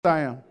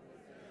I am.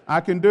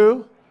 I can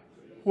do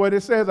what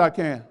it says I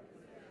can.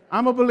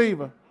 I'm a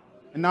believer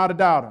and not a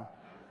doubter.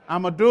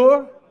 I'm a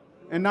doer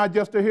and not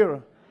just a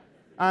hearer.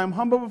 I am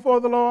humble before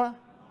the Lord.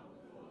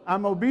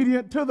 I'm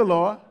obedient to the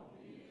Lord.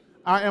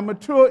 I am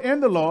mature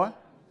in the Lord.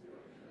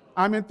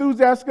 I'm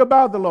enthusiastic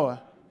about the Lord.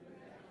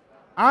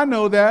 I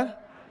know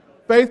that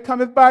faith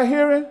cometh by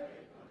hearing,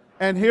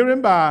 and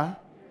hearing by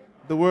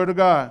the word of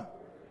God.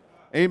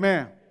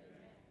 Amen.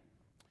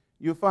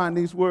 You'll find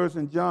these words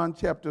in John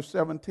chapter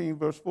 17,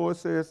 verse 4. It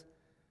says,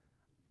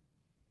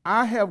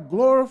 I have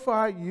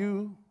glorified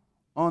you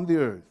on the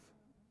earth.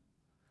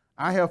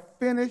 I have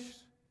finished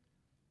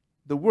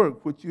the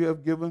work which you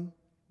have given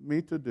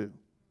me to do.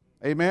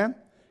 Amen.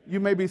 You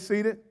may be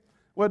seated.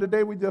 Well,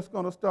 today we're just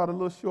going to start a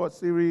little short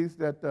series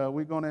that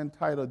we're going to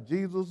entitle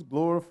Jesus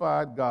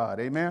Glorified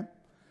God. Amen.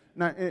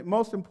 Now,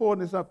 most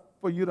important is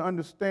for you to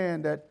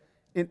understand that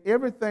in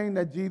everything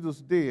that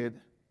Jesus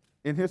did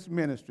in his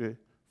ministry,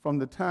 from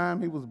the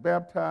time he was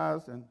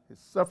baptized and his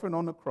suffering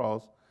on the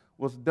cross,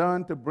 was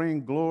done to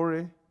bring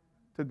glory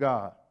to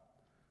God.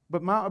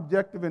 But my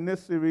objective in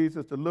this series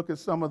is to look at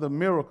some of the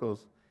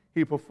miracles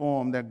he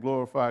performed that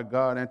glorified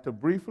God and to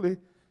briefly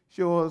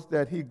show us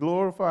that he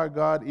glorified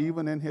God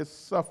even in his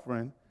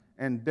suffering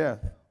and death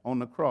on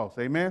the cross.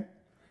 Amen?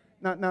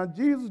 Now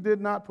Jesus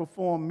did not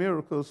perform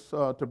miracles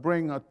to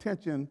bring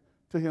attention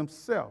to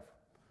himself,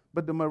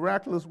 but the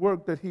miraculous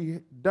work that he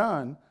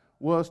done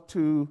was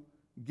to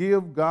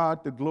give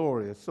God the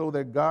glory so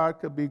that God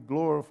could be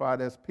glorified.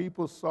 As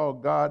people saw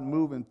God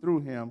moving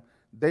through him,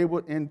 they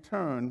would in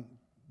turn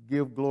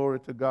give glory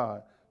to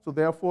God. So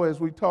therefore, as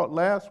we taught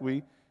last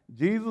week,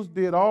 Jesus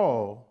did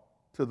all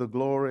to the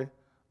glory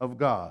of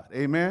God.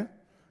 Amen?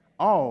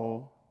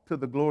 All to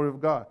the glory of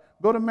God.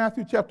 Go to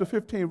Matthew chapter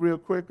 15 real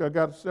quick. I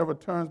got several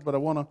turns, but I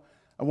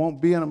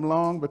won't be in them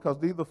long because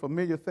these are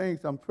familiar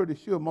things I'm pretty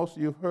sure most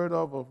of you have heard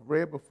of or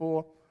read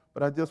before,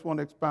 but I just want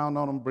to expound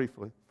on them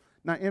briefly.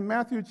 Now, in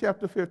Matthew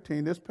chapter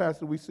 15, this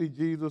passage, we see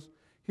Jesus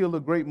heal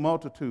a great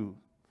multitude.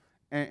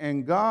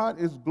 And God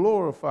is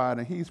glorified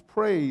and he's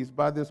praised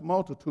by this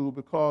multitude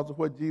because of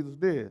what Jesus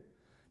did.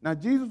 Now,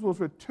 Jesus was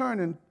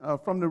returning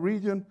from the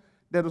region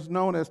that is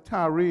known as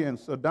Tyre and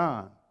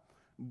Sidon,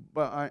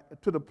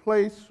 but to the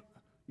place,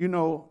 you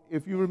know,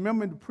 if you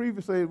remember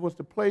previously, it was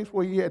the place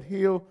where he had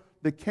healed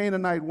the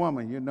Canaanite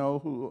woman, you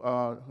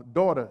know,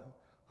 daughter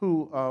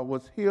who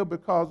was healed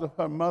because of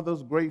her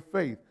mother's great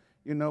faith.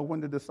 You know, when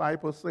the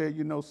disciples said,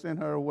 you know, send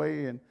her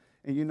away, and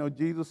you know,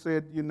 Jesus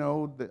said, you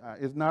know,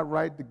 it's not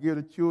right to give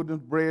the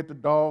children's bread to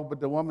dogs,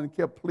 but the woman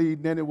kept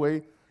pleading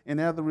anyway,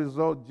 and as a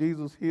result,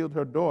 Jesus healed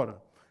her daughter.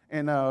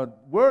 And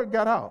word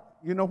got out.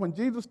 You know, when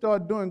Jesus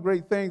started doing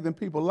great things in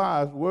people's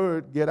lives,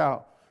 word get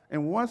out.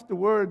 And once the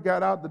word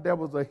got out that there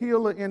was a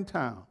healer in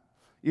town,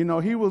 you know,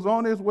 he was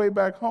on his way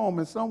back home,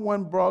 and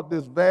someone brought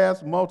this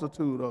vast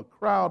multitude, a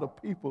crowd of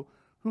people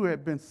who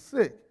had been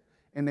sick,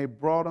 and they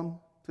brought them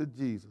to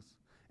Jesus.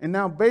 And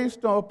now,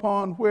 based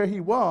upon where he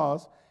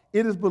was,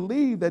 it is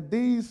believed that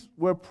these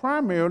were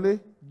primarily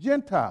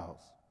Gentiles,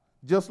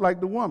 just like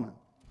the woman.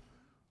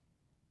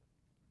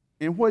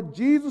 And what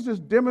Jesus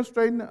is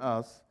demonstrating to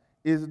us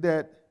is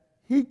that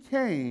he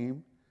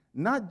came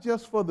not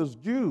just for the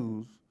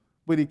Jews,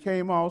 but he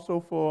came also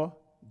for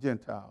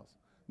Gentiles.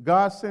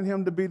 God sent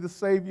him to be the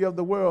Savior of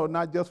the world,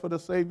 not just for the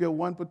Savior of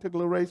one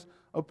particular race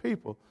of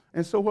people.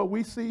 And so what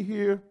we see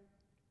here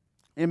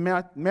in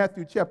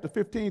Matthew chapter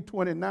 15,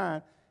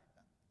 29,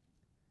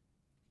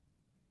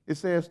 it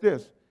says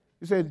this.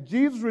 It says,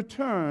 Jesus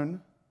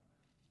returned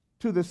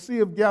to the Sea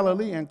of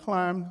Galilee and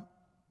climbed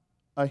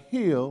a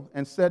hill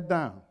and sat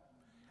down.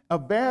 A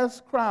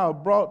vast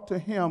crowd brought to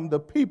him the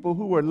people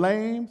who were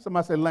lame.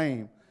 Somebody say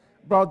lame.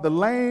 Brought the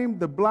lame,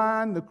 the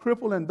blind, the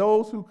crippled, and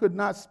those who could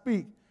not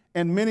speak,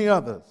 and many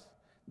others.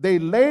 They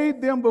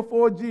laid them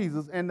before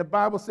Jesus, and the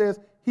Bible says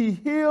he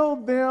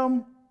healed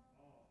them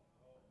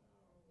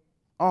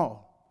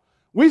all.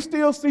 We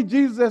still see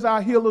Jesus as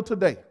our healer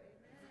today.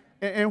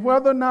 And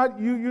whether or not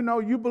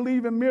you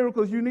believe in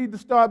miracles, you need to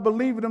start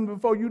believing them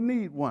before you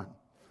need one.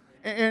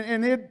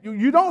 And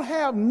you don't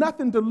have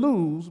nothing to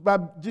lose by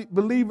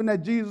believing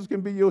that Jesus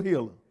can be your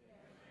healer.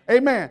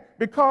 Amen.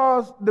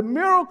 Because the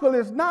miracle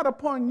is not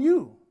upon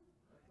you.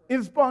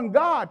 It's upon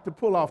God to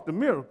pull off the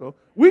miracle.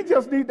 We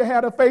just need to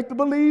have the faith to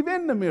believe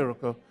in the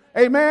miracle.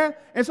 Amen.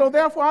 And so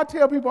therefore I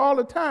tell people all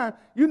the time,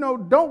 you know,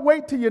 don't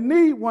wait till you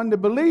need one to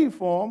believe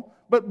for him.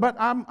 But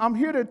I'm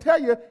here to tell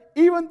you,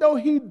 even though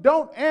he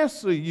don't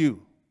answer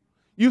you,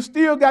 you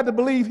still got to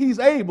believe he's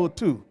able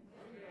to.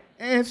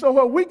 And so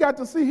what we got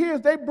to see here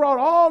is they brought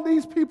all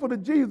these people to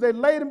Jesus. They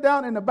laid him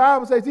down, and the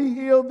Bible says he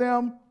healed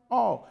them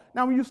all.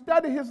 Now, when you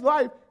study his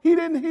life, he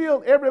didn't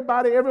heal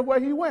everybody everywhere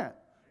he went.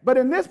 But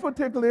in this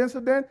particular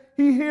incident,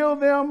 he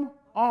healed them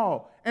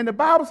all. And the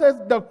Bible says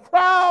the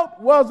crowd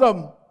was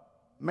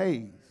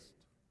amazed.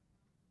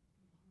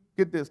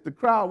 Get this, the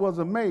crowd was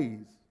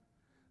amazed.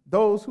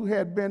 Those who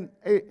had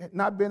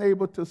not been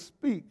able to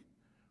speak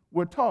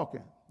were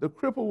talking. The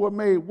crippled were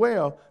made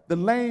well. The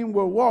lame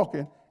were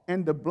walking.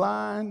 And the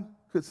blind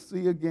could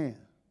see again.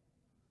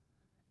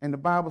 And the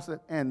Bible said,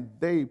 and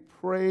they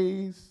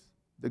praised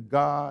the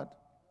God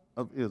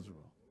of Israel.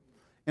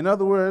 In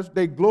other words,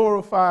 they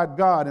glorified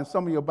God. And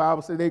some of your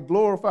Bibles say they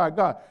glorified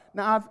God.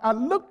 Now, I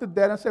looked at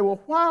that and said,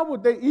 well, why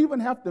would they even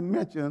have to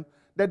mention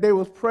that they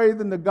was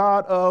praising the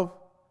God of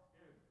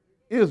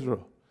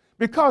Israel?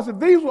 Because if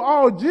these were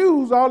all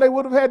Jews, all they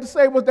would have had to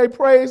say was they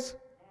praised.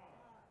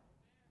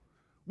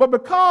 But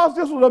because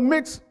this was a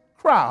mixed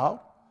crowd,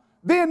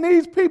 then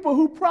these people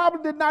who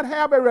probably did not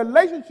have a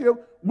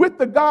relationship with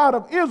the God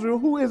of Israel,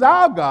 who is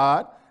our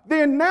God,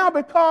 then now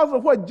because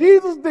of what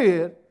Jesus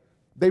did,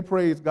 they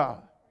praise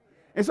God.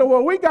 And so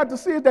what we got to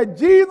see is that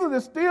Jesus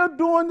is still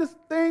doing these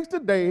things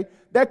today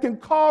that can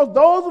cause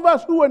those of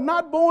us who are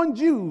not born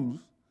Jews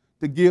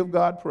to give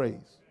God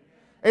praise.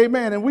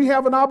 Amen. And we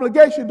have an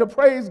obligation to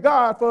praise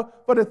God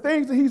for the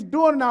things that he's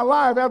doing in our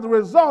life as a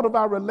result of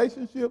our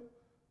relationship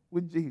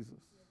with Jesus.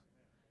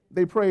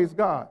 They praise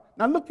God.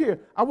 Now look here.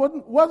 I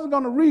wasn't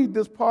going to read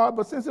this part,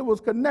 but since it was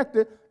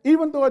connected,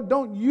 even though it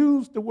don't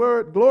use the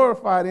word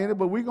glorified in it,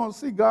 but we're going to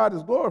see God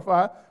is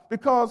glorified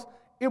because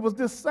it was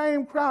this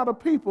same crowd of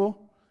people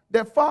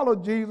that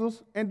followed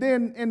Jesus. And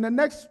then in the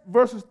next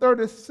verses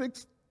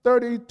 36,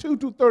 32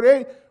 to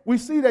 38, we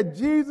see that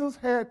Jesus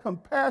had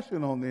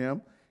compassion on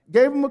them,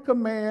 gave them a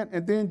command,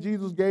 and then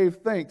Jesus gave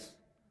thanks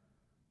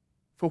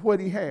for what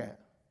he had.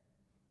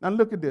 Now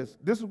look at this.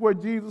 This is where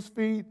Jesus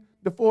feed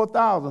the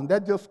 4,000.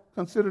 That just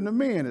considering the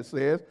men, it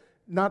says,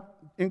 not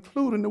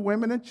including the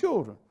women and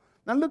children.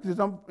 Now look at this.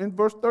 I'm in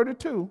verse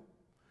 32.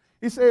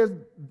 He says,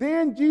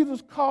 then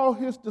Jesus called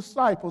his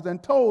disciples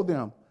and told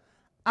them,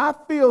 I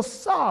feel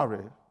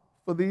sorry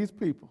for these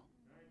people.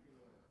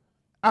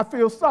 I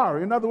feel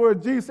sorry. In other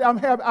words, Jesus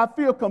said, I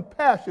feel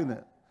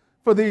compassionate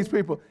for these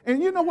people.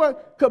 And you know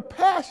what?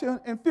 Compassion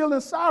and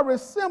feeling sorry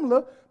is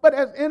similar, but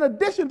in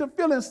addition to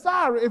feeling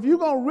sorry, if you're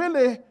going to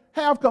really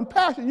have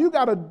compassion, you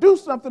got to do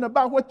something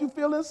about what you're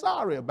feeling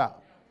sorry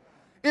about.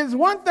 It's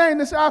one thing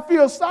to say, I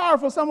feel sorry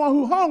for someone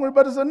who's hungry,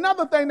 but it's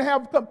another thing to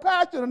have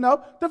compassion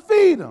enough to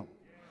feed them.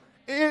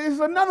 It's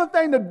another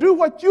thing to do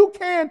what you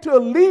can to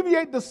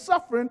alleviate the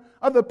suffering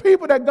of the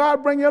people that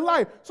God bring in your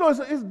life. So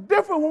it's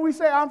different when we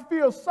say, I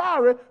feel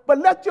sorry, but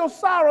let your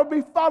sorrow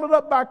be followed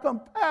up by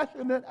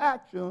compassionate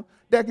action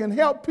that can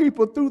help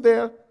people through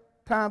their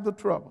times of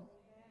trouble.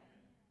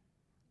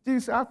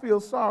 Jesus said, I feel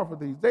sorry for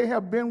these. They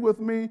have been with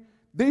me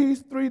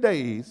these 3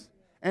 days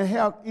and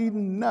have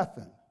eaten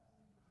nothing.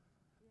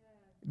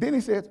 Then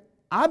he says,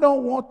 I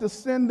don't want to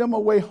send them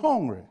away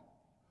hungry,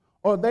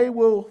 or they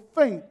will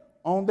faint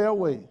on their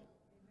way.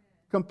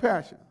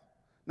 Compassion.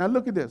 Now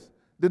look at this.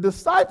 The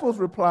disciples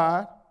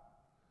replied,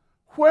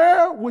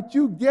 where would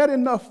you get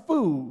enough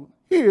food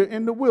here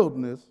in the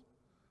wilderness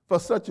for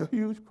such a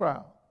huge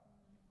crowd?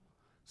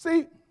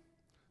 See,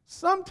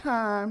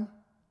 sometimes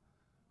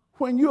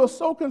when you are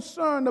so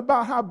concerned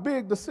about how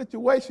big the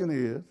situation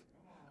is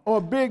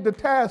or big the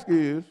task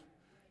is,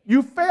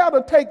 you fail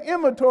to take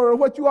inventory of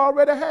what you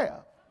already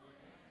have.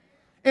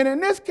 And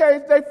in this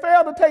case, they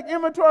failed to take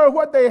inventory of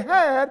what they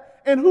had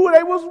and who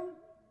they was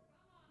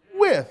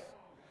with.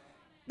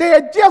 They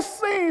had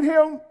just seen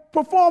him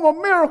perform a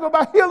miracle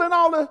by healing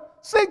all the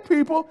sick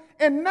people,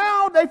 and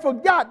now they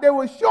forgot. They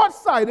were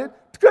short-sighted,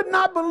 could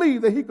not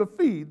believe that he could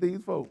feed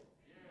these folks.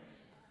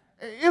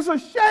 It's a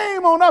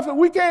shame on us that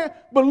we can't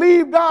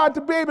believe God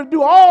to be able to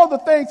do all the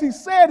things he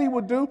said he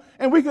would do,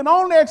 and we can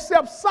only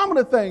accept some of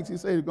the things he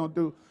said he's going to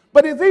do.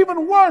 But it's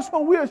even worse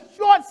when we're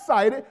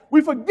short-sighted. We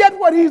forget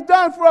what he's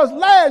done for us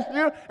last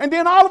year, and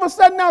then all of a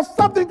sudden now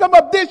something come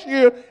up this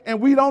year,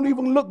 and we don't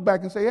even look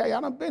back and say, hey,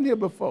 I done been here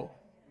before.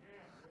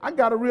 I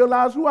got to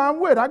realize who I'm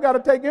with. I got to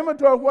take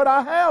inventory of what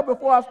I have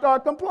before I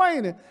start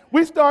complaining.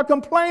 We start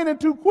complaining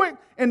too quick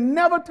and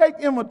never take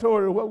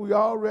inventory of what we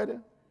already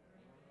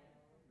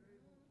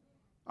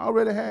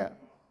have.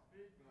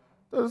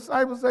 The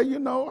disciples say,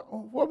 where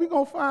are we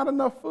going to find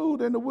enough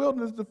food in the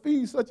wilderness to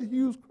feed such a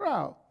huge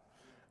crowd?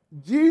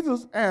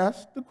 Jesus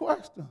asked the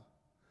question,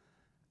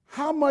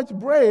 how much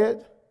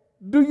bread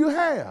do you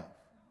have?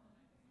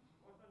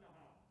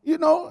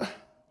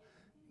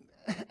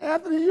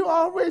 Anthony, you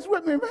always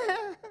with me,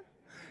 man.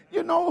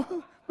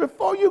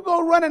 Before you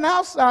go running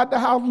outside the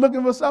house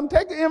looking for something,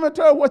 take an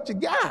inventory of what you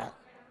got.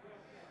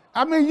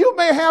 I mean, you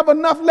may have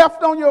enough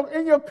left in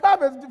your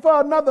cupboard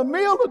for another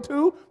meal or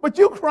two, but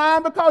you're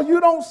crying because you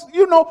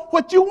know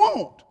what you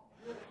want.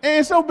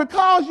 And so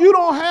because you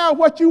don't have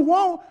what you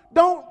want,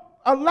 don't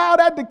allow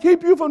that to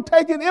keep you from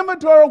taking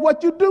inventory of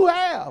what you do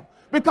have.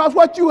 Because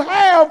what you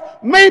have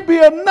may be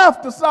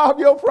enough to solve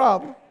your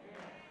problem.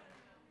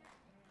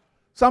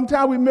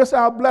 Sometimes we miss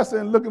our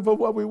blessing looking for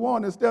what we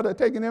want instead of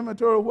taking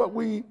inventory of what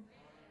we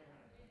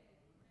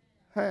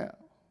have.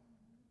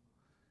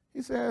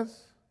 He says,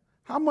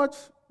 how much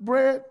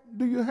bread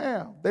do you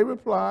have? They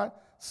replied,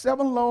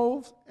 7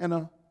 loaves and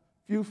a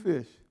few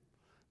fish.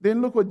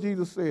 Then look what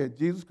Jesus said,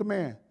 Jesus'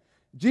 command.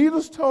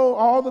 Jesus told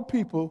all the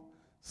people,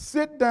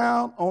 sit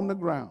down on the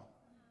ground.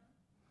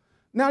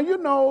 Now,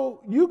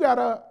 you got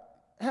to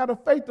have the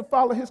faith to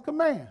follow his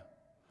command.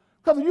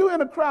 Because if you're in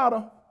a crowd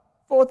of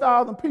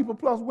 4,000 people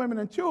plus women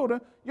and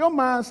children, your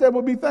mindset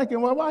will be thinking,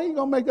 well, why he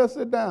going to make us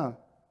sit down?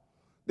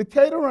 The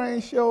caterer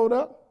ain't showed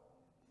up.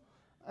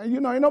 And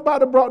ain't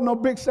nobody brought no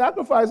big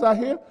sacrifice out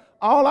here.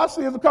 All I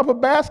see is a couple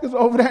of baskets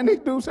over there, and these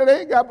dudes say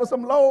they ain't got but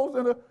some loaves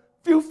and a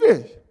few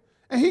fish.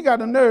 And he got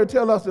the nerve to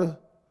tell us to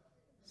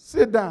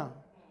sit down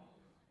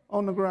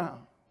on the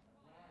ground.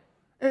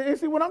 And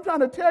see, what I'm trying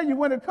to tell you,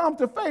 when it comes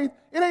to faith,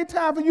 it ain't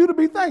time for you to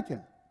be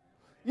thinking.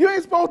 You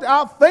ain't supposed to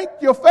outthink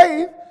your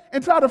faith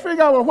and try to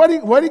figure out,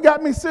 well, what he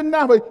got me sitting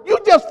down. But you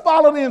just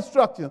follow the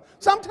instructions.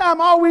 Sometimes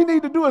all we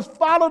need to do is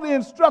follow the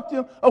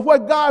instruction of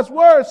what God's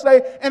words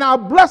say, and our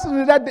blessing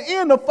is at the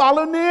end of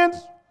following the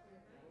instructions.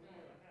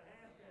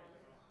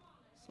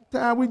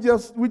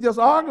 Sometimes we just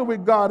argue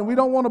with God, and we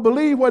don't want to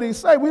believe what he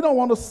say. We don't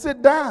want to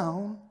sit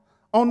down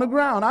on the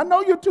ground. I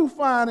know you're too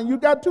fine, and you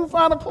got too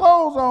fine of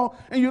clothes on,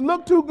 and you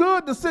look too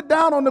good to sit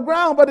down on the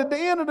ground, but at the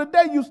end of the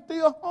day, you're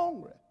still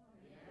hungry.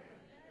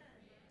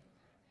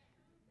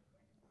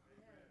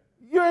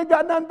 You ain't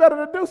got nothing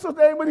better to do,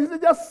 Sister Amy. He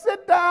said, just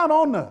sit down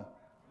on the.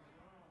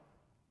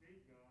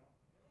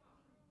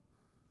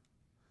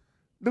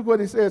 Look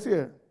what he says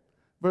here,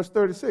 verse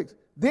 36.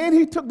 Then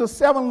he took the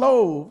 7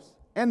 loaves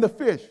and the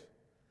fish.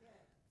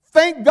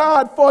 Thank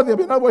God for them.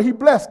 In other words, he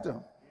blessed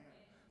them.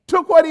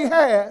 Took what he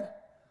had,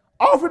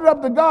 offered it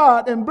up to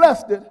God and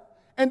blessed it.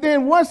 And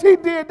then once he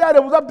did that,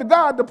 it was up to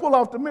God to pull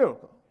off the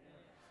miracle.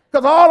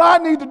 Because all I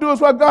need to do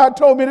is what God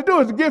told me to do,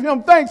 is to give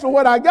him thanks for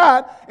what I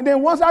got. And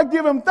then once I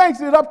give him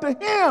thanks, it's up to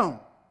him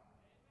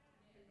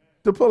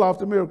to pull off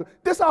the miracle.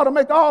 This ought to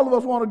make all of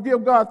us want to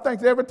give God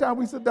thanks every time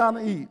we sit down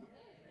and eat.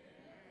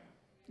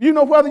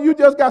 Whether you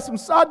just got some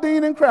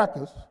sardine and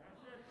crackers,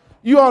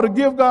 you ought to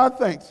give God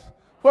thanks.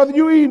 Whether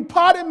you eating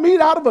potted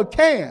meat out of a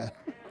can,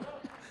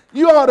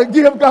 you ought to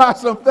give God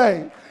some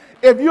thanks.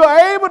 If you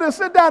are able to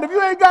sit down, if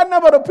you ain't got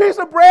nothing but a piece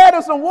of bread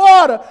and some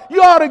water,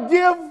 you ought to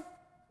give.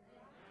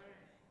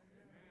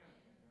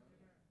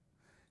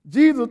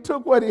 Jesus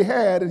took what he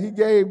had and he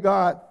gave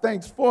God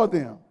thanks for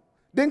them.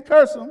 Didn't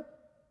curse them.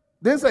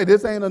 Didn't say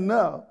this ain't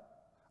enough.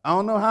 I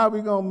don't know how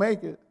we're going to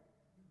make it.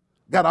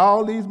 Got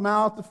all these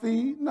mouths to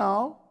feed?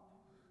 No.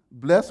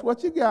 Bless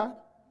what you got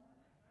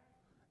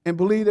and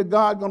believe that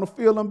God's going to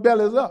fill them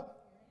bellies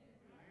up.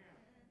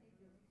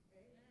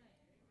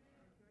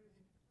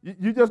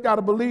 You just got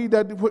to believe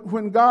that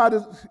when God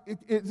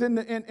is in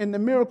the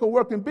miracle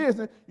working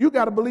business, you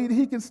got to believe that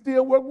he can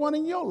still work one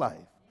in your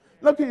life.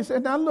 Look here, he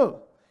said, now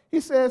look. He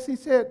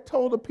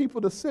told the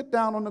people to sit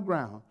down on the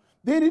ground.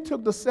 Then he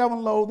took the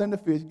 7 loaves and the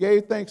fish,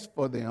 gave thanks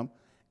for them,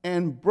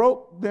 and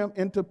broke them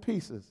into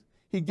pieces.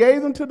 He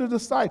gave them to the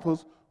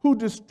disciples, who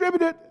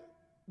distributed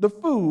the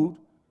food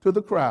to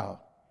the crowd.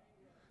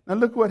 Now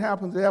look what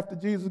happens after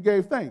Jesus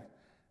gave thanks.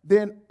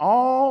 Then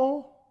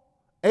all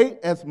ate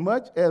as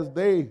much as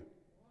they.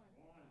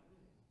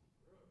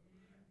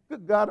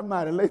 Good God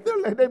Almighty,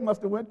 they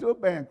must have went to a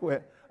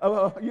banquet,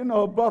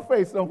 a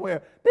buffet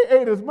somewhere. They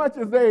ate as much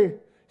as they.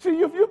 See,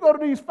 if you go to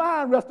these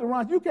fine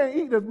restaurants, you can't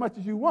eat as much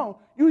as you want.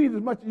 You eat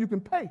as much as you can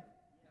pay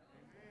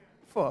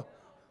for.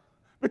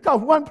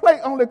 Because one plate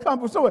only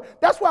comes with so much.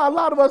 That's why a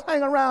lot of us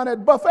hang around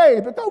at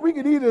buffets, because we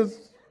can eat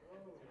as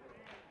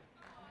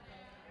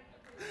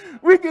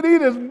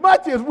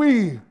much as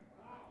we.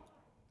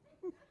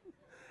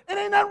 It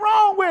ain't nothing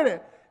wrong with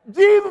it.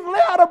 Jesus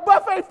laid out a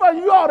buffet for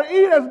you. You ought to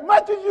eat as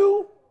much as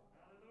you.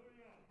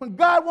 When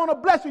God want to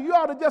bless you, you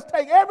ought to just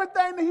take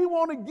everything that he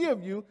want to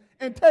give you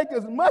and take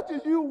as much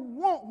as you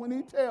want when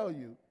he tell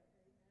you.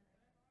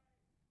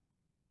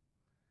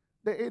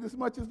 They ate as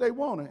much as they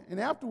wanted. And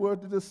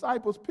afterwards, the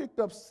disciples picked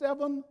up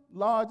 7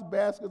 large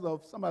baskets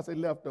of, somebody say,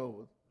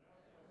 leftovers.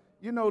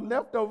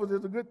 Leftovers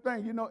is a good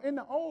thing. In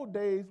the old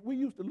days, we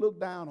used to look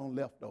down on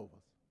leftovers.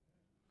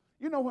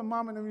 When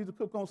Mama and them used to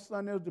cook on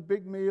Sunday, it was the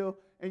big meal,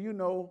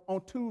 and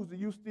on Tuesday,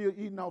 you still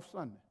eating off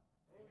Sunday.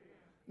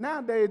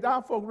 Nowadays,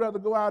 our folks rather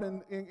go out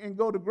and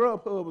go to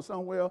Grubhub or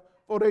somewhere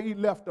before they eat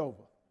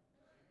leftovers.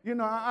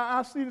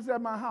 I see this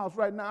at my house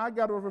right now. I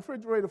got a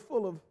refrigerator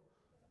full of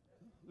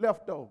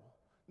leftovers.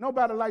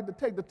 Nobody like to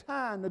take the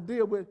time to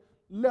deal with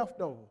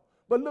leftovers.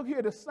 But look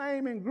here, the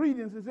same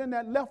ingredients is in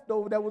that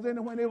leftover that was in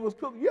it when it was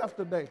cooked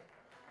yesterday.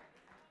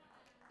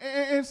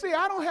 And see,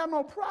 I don't have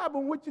no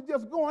problem with you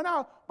just going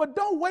out, but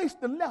don't waste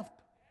the leftovers.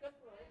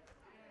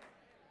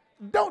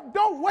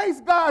 Don't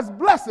waste God's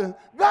blessing.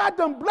 God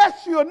done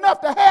blessed you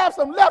enough to have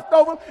some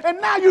leftovers, and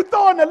now you're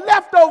throwing the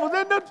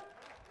leftovers in the.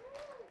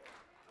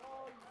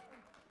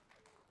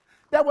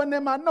 That wasn't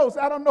in my notes.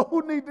 I don't know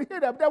who needs to hear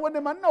that, but that wasn't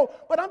in my notes.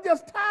 But I'm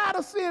just tired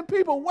of seeing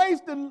people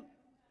wasting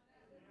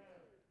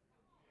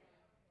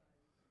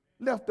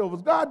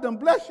leftovers. God done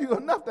bless you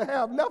enough to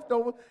have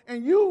leftovers,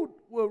 and you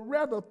would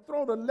rather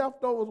throw the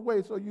leftovers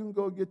away so you can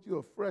go get you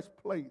a fresh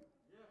plate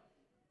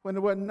when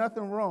there wasn't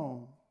nothing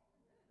wrong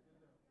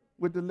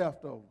with the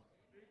leftovers.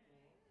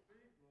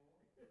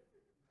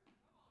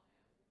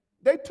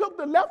 They took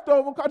the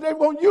leftovers because they were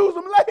going to use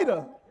them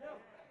later.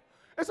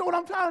 And so what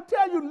I'm trying to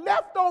tell you,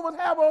 leftovers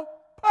have a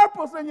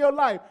purpose in your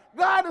life.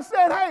 God has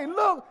said, hey,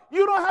 look,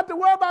 you don't have to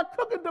worry about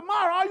cooking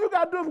tomorrow. All you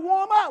got to do is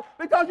warm up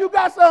because you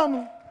got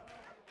some.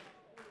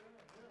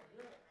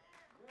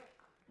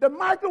 The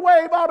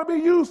microwave ought to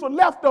be used for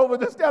leftovers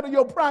instead of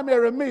your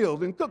primary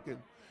meals and cooking.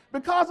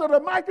 Because of the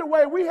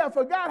microwave, we have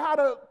forgot how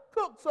to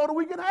cook so that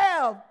we can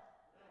have.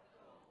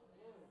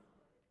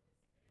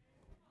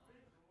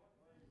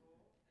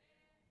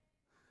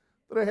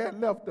 So they had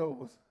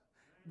leftovers.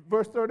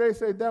 Verse 38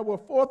 says there were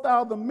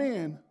 4,000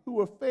 men who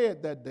were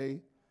fed that day,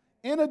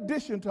 in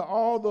addition to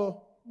all the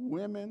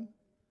women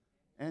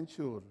and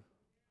children.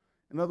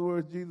 In other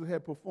words, Jesus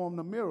had performed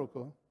a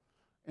miracle,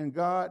 and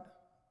God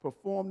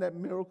performed that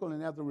miracle,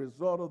 and as a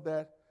result of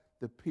that,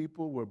 the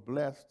people were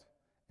blessed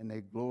and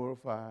they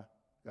glorified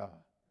God.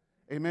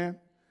 Amen?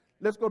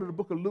 Let's go to the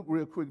book of Luke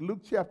real quick. Luke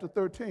chapter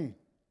 13.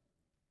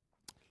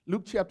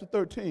 Luke chapter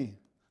 13.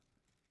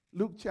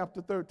 Luke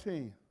chapter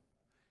 13.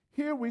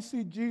 Here we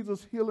see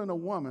Jesus healing a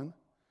woman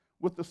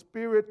with the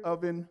spirit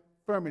of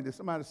infirmity.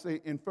 Somebody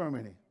say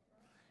infirmity.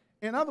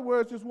 In other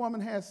words, this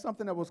woman has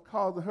something that was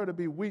causing her to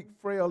be weak,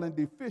 frail, and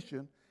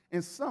deficient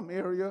in some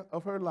area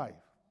of her life.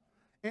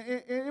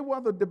 And it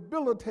was a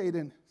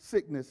debilitating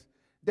sickness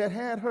that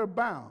had her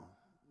bound.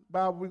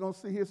 Bible we're going to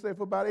see here say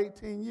for about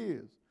 18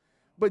 years.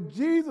 But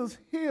Jesus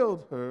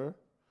healed her,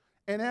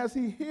 and as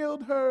he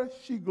healed her,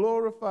 she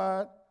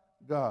glorified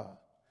God.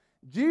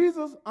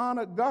 Jesus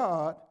honored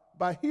God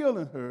by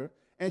healing her,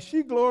 and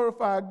she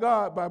glorified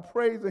God by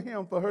praising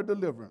him for her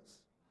deliverance.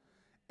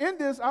 In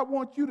this, I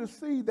want you to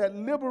see that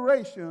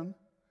liberation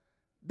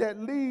that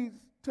leads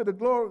to the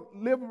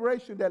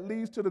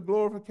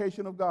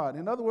glorification of God.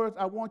 In other words,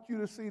 I want you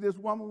to see this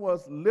woman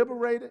was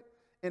liberated,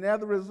 and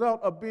as a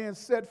result of being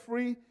set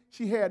free,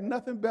 she had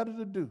nothing better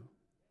to do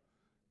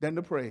than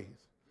to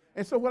praise.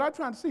 And so what I'm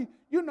trying to see,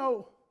 you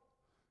know,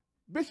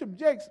 Bishop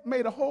Jakes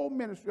made a whole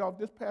ministry off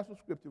this passage of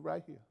scripture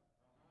right here.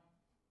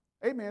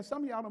 Amen.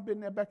 Some of y'all done been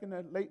there back in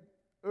the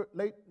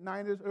late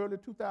 90s, early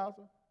 2000s,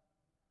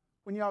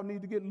 when y'all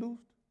need to get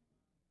loosed.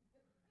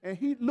 And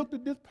he looked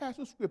at this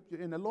passage of scripture,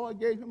 and the Lord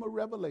gave him a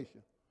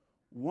revelation.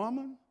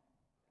 Woman,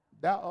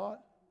 thou art.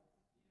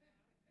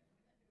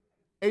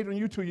 Adrian,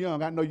 you too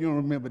young. I know you don't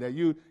remember that.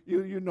 You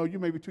know you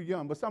may be too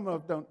young, but some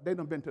of them they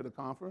done been to the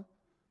conference.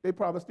 They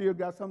probably still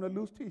got some of the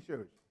loose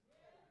T-shirts.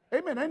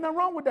 Amen. Ain't nothing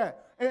wrong with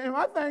that. And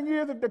my thing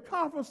is, if the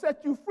conference set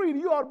you free,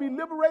 you ought to be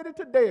liberated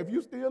today if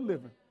you're still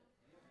living.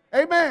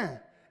 Amen.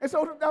 And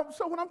so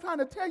what I'm trying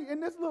to tell you, in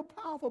this little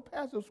powerful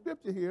passage of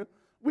scripture here,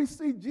 we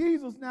see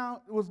Jesus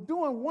now was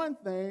doing one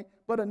thing,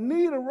 but a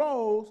need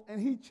arose,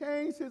 and he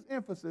changed his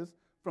emphasis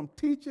from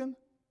teaching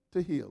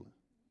to healing.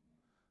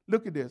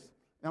 Look at this.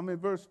 I'm in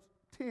verse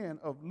 10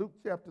 of Luke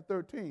chapter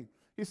 13.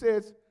 He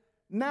says,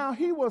 now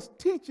he was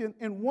teaching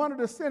in one of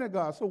the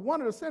synagogues. So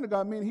one of the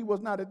synagogues means he was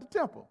not at the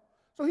temple.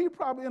 So he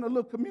probably in a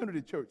little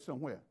community church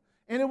somewhere.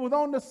 And it was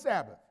on the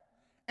Sabbath.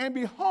 And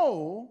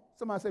behold,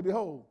 somebody say,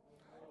 behold.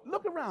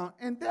 Look around,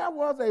 and there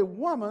was a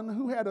woman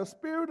who had a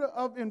spirit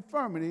of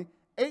infirmity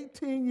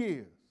 18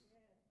 years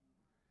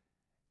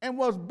and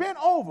was bent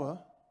over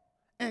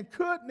and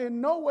could in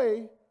no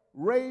way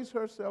raise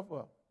herself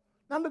up.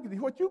 Now look at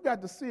what you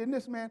got to see in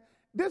this, man.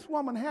 This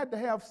woman had to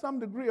have some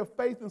degree of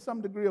faith and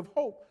some degree of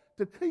hope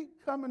to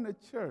keep coming to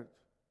church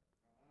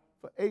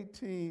for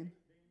 18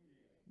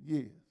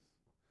 years.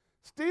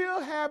 Still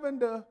having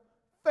the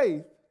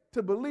faith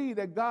to believe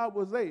that God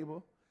was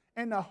able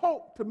and the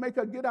hope to make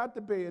her get out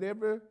to bed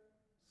every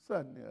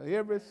Sunday, or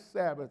every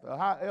Sabbath, or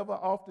however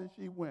often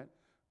she went.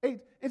 And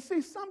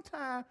see,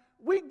 sometimes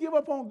we give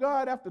up on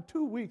God after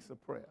 2 weeks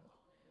of prayer.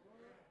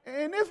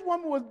 And this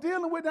woman was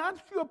dealing with it. I'm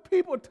sure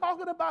people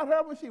talking about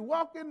her when she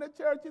walked in the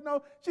church, you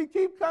know. She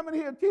keep coming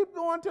here, keep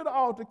going to the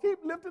altar, keep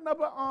lifting up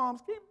her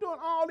arms, keep doing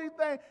all these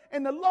things,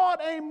 and the Lord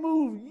ain't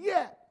moved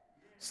yet.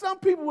 Some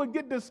people would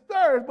get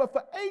discouraged, but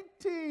for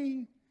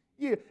 18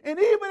 years, and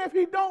even if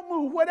he don't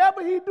move,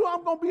 whatever he do,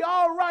 I'm going to be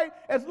all right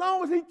as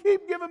long as he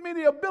keep giving me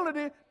the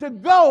ability to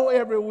go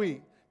every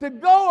week, to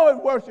go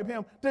and worship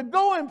him, to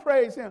go and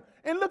praise him.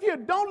 And look here,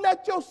 don't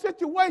let your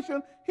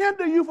situation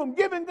hinder you from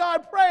giving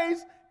God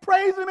praise.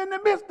 Praise him in the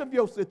midst of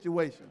your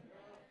situation.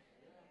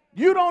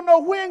 You don't know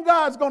when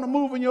God's going to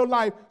move in your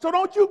life. So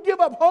don't you give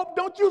up hope.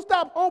 Don't you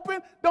stop hoping.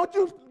 Don't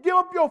you give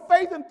up your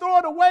faith and throw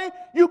it away.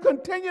 You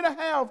continue to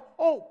have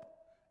hope,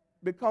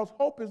 because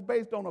hope is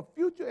based on a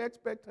future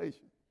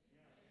expectation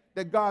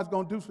that God's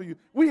going to do for you.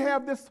 We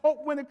have this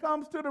hope when it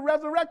comes to the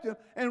resurrection,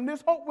 and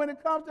this hope when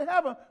it comes to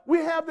heaven. We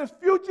have this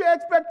future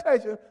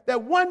expectation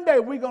that one day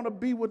we're going to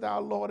be with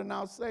our Lord and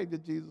our Savior,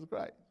 Jesus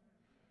Christ.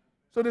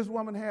 So this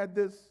woman had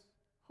this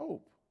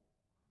hope.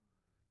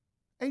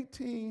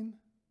 18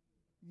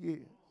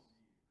 years.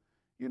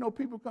 You know,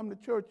 people come to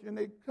church and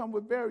they come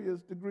with various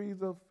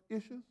degrees of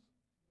issues.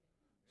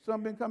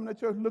 Some been coming to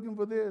church looking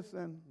for this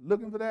and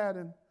looking for that,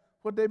 and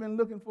what they've been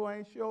looking for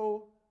ain't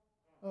showed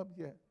up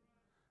yet.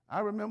 I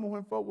remember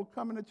when folk were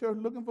coming to church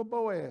looking for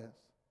Boaz,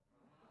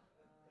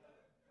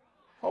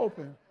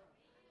 hoping,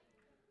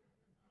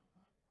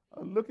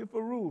 looking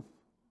for Ruth,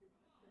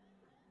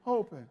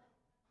 hoping,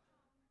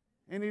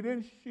 and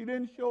she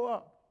didn't show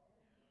up,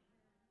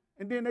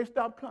 and then they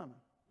stopped coming.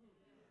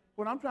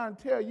 What I'm trying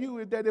to tell you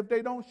is that if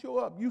they don't show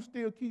up, you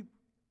still keep.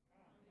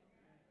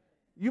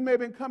 You may have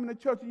been coming to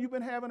church and you've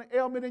been having an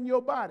ailment in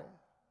your body,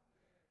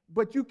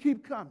 but you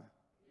keep coming.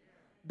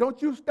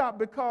 Don't you stop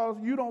because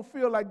you don't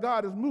feel like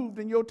God has moved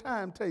in your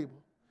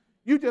timetable.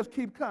 You just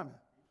keep coming.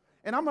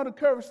 And I'm going to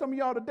encourage some of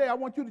y'all today. I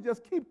want you to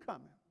just keep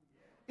coming.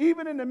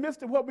 Even in the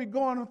midst of what we're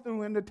going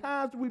through and the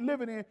times we're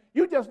living in,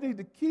 you just need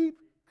to keep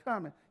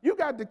coming. You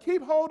got to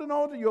keep holding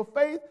on to your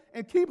faith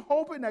and keep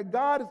hoping that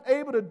God is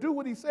able to do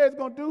what he says he's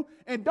going to do.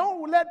 And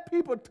don't let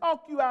people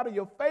talk you out of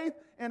your faith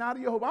and out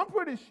of your hope. I'm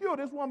pretty sure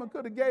this woman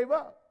could have gave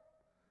up.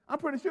 I'm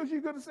pretty sure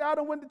she could have said, I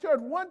done went to church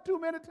one too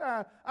many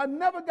times. I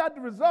never got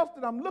the results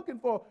that I'm looking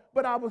for,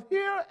 but I was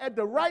here at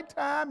the right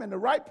time and the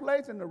right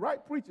place, and the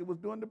right preacher was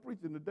doing the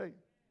preaching today.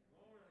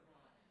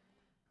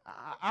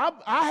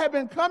 I have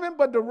been coming,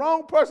 but the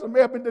wrong person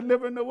may have been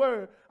delivering the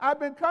word. I've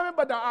been coming,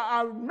 but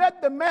I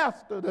met the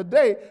master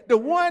today, the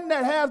one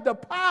that has the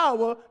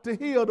power to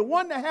heal, the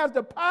one that has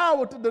the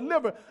power to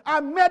deliver.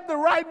 I met the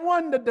right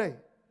one today.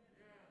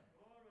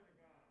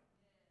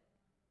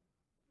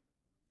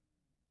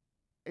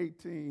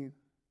 18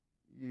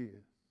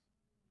 years.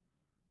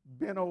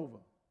 Bent over.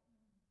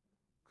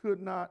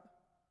 Could not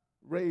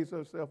raise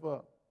herself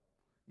up.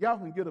 Y'all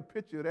can get a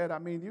picture of that. I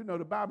mean, you know,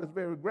 the Bible is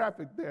very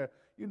graphic there.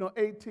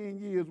 18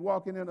 years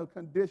walking in a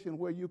condition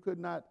where you could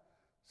not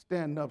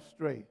stand up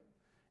straight.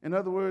 In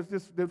other words,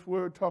 this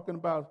word talking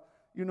about,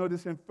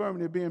 this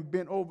infirmity being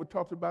bent over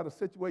talks about a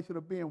situation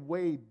of being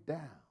weighed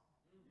down.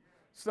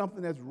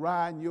 Something that's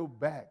riding your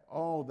back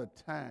all the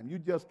time. You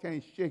just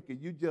can't shake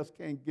it. You just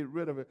can't get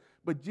rid of it.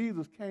 But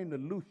Jesus came to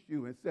loose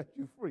you and set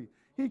you free.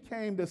 He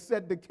came to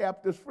set the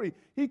captives free.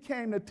 He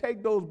came to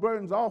take those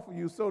burdens off of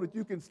you so that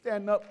you can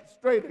stand up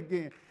straight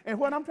again. And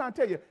what I'm trying to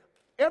tell you,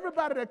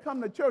 everybody that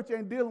come to church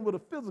ain't dealing with a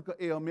physical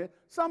ailment.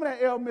 Some of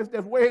that ailments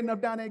that's weighing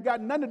them down ain't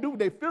got nothing to do with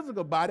their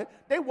physical body.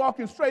 They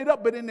walking straight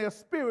up, but in their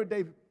spirit,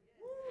 their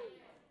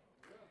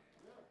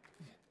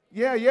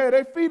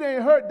feet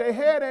ain't hurt, their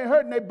head ain't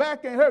hurt, and their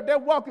back ain't hurt. They're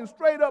walking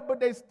straight up, but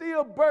they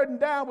still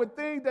burdened down with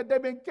things that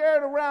they've been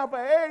carrying around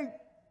for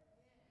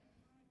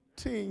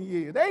 18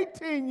 years.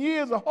 18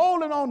 years of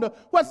holding on to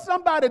what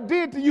somebody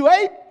did to you.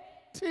 18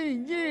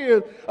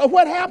 years of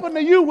what happened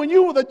to you when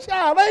you were a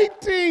child.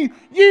 18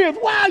 years.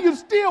 Why are you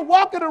still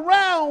walking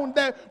around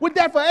with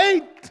that for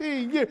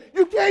 18 years?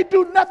 You can't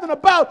do nothing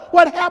about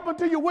what happened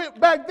to you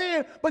back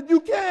then, but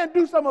you can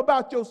do something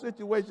about your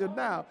situation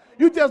now.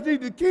 You just need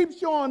to keep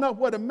showing up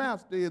what the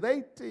master is.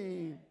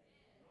 18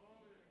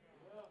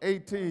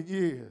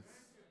 years.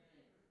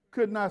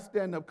 Could not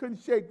stand up,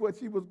 couldn't shake what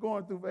she was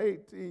going through for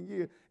 18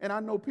 years. And I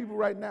know people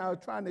right now are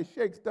trying to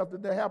shake stuff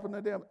that happened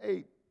to them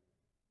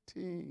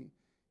 18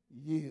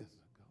 years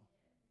ago.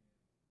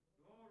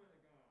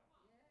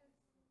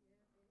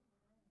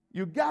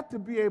 You got to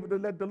be able to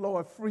let the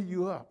Lord free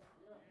you up.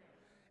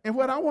 And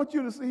what I want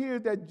you to see here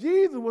is that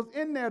Jesus was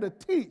in there to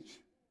teach,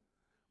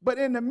 but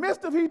in the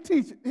midst of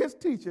his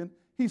teaching,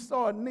 he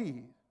saw a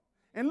need.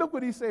 And look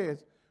what he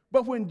says.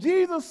 But when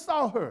Jesus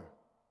saw her,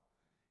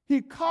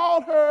 he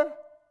called her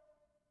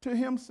to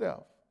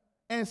himself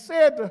and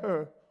said to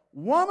her,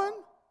 "Woman,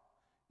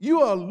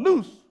 you are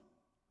loose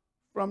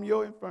from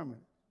your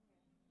infirmity."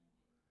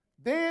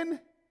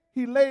 Then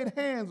he laid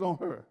hands on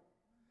her,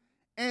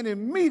 and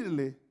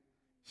immediately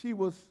she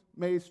was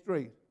made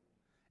straight.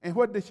 And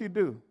what did she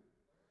do?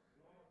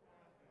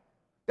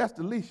 That's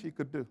the least she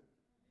could do,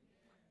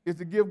 is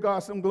to give God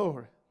some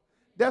glory.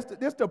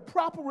 That's the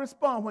proper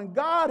response. When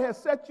God has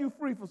set you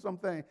free from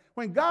something,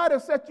 when God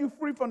has set you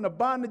free from the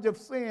bondage of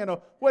sin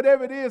or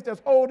whatever it is that's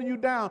holding you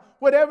down,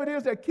 whatever it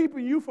is that's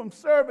keeping you from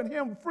serving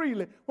him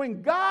freely,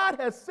 when God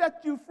has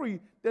set you free,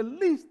 the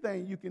least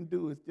thing you can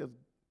do is just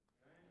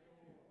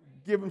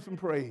give him some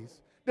praise.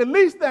 The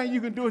least thing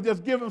you can do is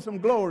just give him some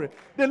glory.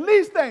 The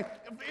least thing,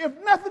 if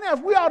nothing else,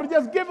 we ought to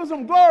just give him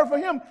some glory for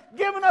him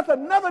giving us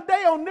another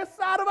day on this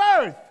side of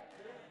earth.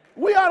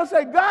 We ought to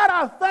say, God,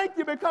 I thank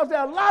you, because there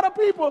are a lot of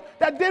people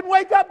that didn't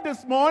wake up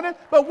this morning,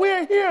 but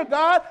we're here,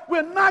 God.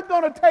 We're not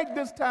going to take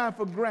this time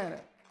for granted.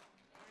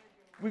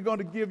 We're going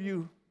to give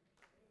you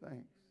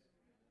thanks.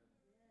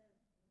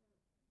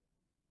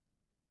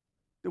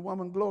 The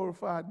woman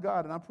glorified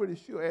God, and I'm pretty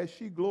sure as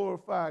she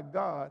glorified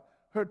God,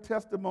 her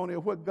testimony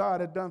of what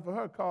God had done for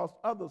her caused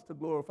others to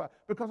glorify.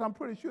 Because I'm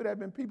pretty sure there have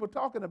been people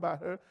talking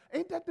about her.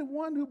 Ain't that the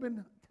one who's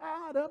been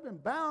tied up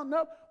and bound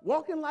up,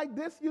 walking like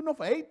this,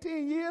 for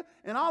 18 years?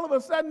 And all of a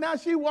sudden now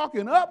she's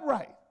walking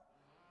upright.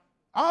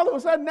 All of a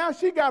sudden now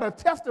she got a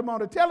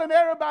testimony telling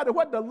everybody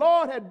what the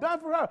Lord had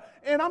done for her.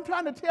 And I'm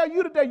trying to tell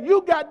you today,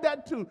 you got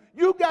that too.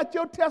 You got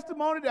your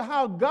testimony to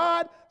how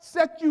God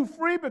set you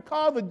free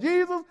because of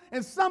Jesus.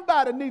 And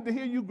somebody needs to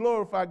hear you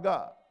glorify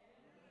God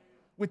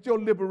with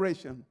your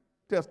liberation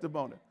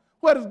testimony.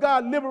 What has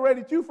God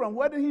liberated you from?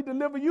 What did he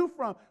deliver you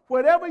from?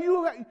 Whatever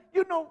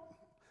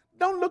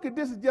don't look at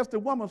this as just a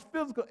woman's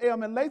physical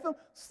ailment, Latham.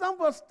 Some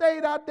of us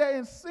stayed out there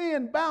in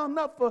sin, bound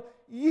up for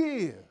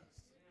years.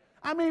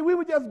 I mean, we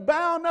were just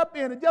bound up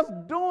in it, just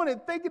doing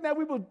it, thinking that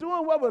we were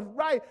doing what was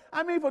right.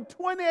 I mean, for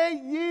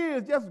 28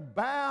 years, just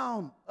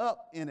bound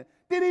up in it.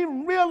 Didn't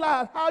even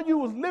realize how you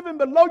was living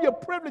below your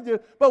privileges,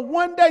 but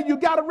one day you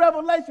got a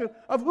revelation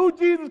of who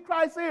Jesus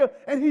Christ is,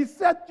 and he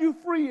set you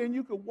free, and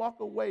you could walk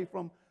away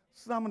from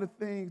some of the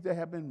things that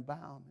have been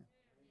bound,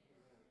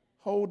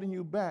 holding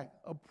you back,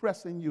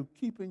 oppressing you,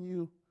 keeping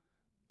you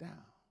down.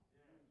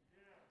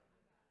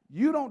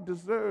 You don't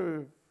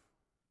deserve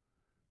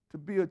to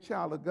be a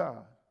child of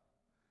God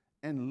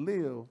and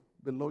live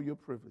below your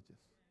privileges.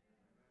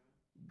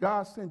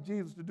 God sent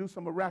Jesus to do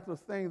some miraculous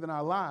things in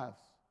our lives,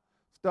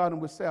 starting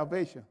with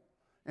salvation.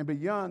 And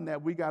beyond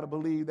that, we got to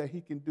believe that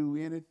he can do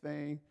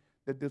anything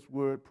that this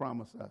word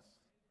promised us.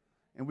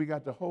 And we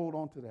got to hold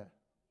on to that.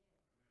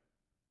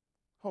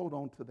 Hold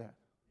on to that.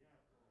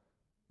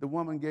 The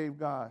woman gave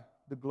God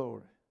the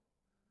glory.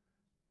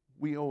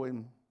 We owe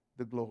him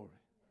the glory.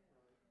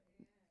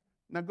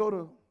 Now go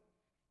to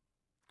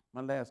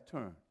my last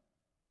turn.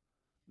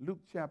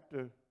 Luke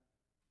chapter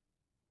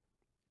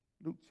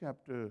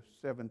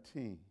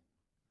 17.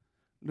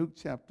 Luke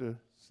chapter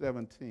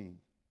 17.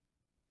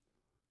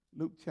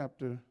 Luke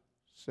chapter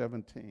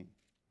 17.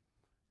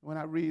 When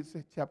I read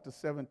chapter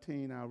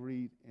 17, I'll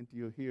read into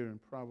your hearing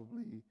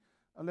probably,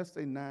 let's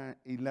say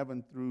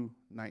 11 through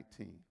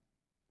 19.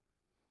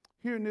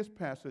 Here in this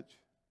passage,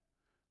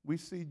 we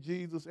see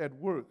Jesus at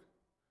work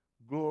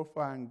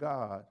glorifying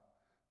God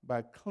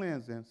by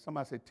cleansing,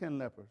 somebody say 10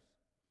 lepers.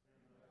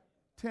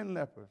 10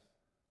 lepers.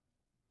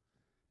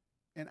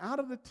 And out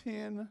of the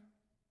 10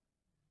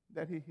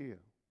 that he healed,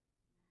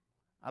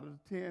 out of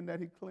the 10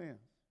 that he cleansed,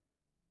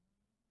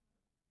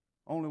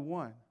 only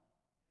one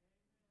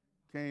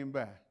came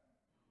back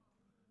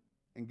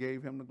and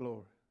gave him the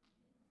glory.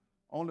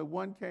 Only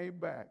one came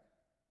back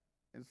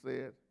and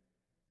said,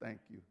 thank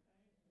you.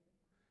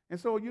 And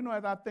so,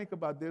 as I think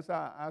about this,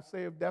 I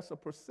say if that's a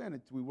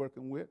percentage we're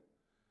working with,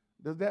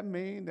 does that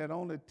mean that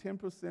only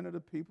 10% of the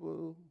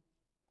people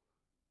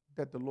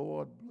that the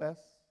Lord blessed,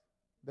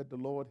 that the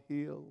Lord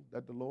healed,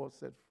 that the Lord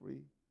set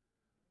free,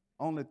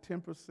 only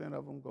 10%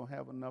 of them going to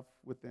have enough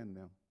within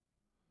them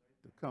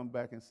to come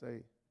back and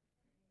say,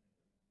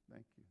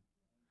 thank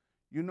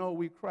you.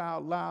 We cry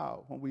out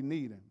loud when we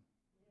need him.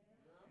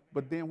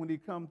 But then when he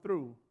come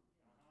through,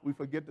 we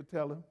forget to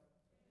tell him.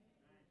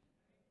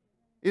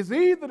 It's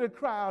easy to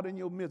cry out in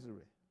your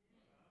misery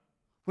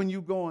when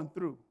you're going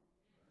through,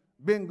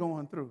 been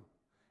going through.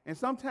 And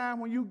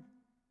sometimes when you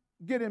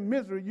get in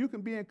misery, you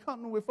can be in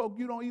company with folk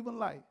you don't even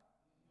like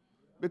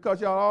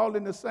because y'all all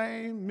in the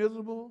same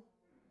miserable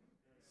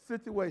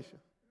situation.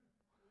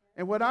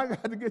 And what I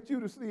got to get you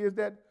to see is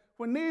that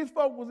when these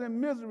folk was in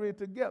misery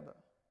together,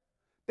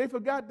 they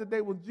forgot that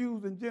they were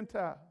Jews and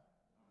Gentiles.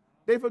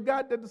 They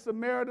forgot that the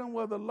Samaritan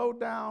was a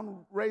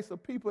low-down race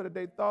of people that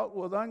they thought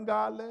was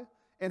ungodly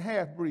and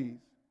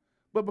half-breeds.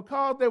 But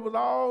because they was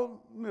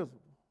all miserable,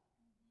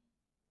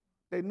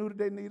 they knew that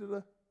they needed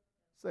a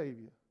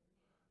Savior.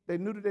 They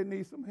knew that they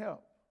needed some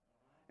help.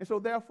 And so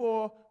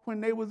therefore,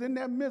 when they was in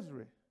their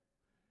misery,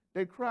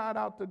 they cried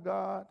out to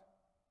God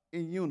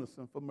in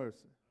unison for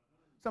mercy.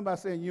 Somebody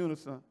say in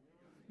unison.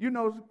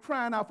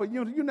 Crying out for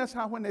unison. That's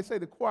how when they say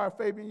the choir,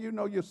 Fabian,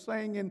 you're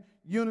saying in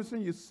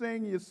unison, you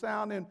sing, you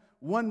sound in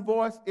one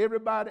voice,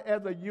 everybody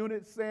as a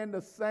unit saying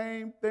the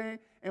same thing.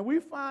 And we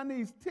find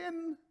these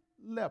 10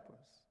 lepers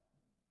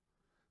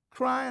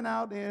crying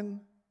out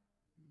in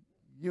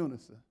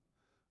unison.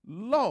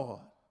 Lord,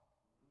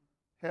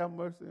 have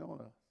mercy on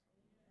us.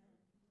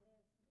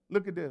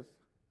 Look at this.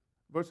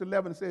 Verse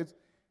 11 says,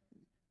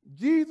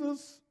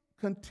 Jesus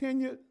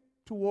continued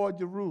toward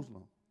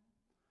Jerusalem.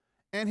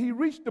 And he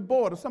reached the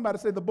border. Somebody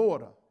say the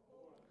border.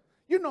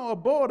 A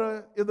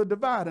border is a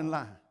dividing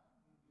line.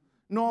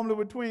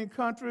 Normally between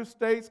countries,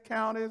 states,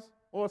 counties,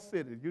 or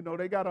cities.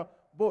 They got a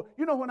border.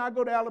 When I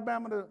go to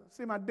Alabama to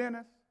see my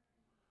dentist,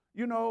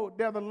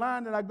 there's a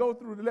line that I go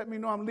through to let me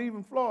know I'm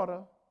leaving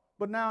Florida,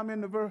 but now I'm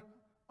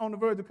on the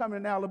verge of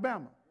coming to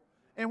Alabama.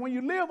 And when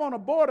you live on a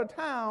border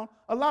town,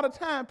 a lot of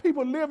times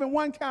people live in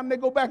one county and they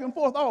go back and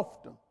forth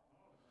often.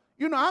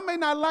 I may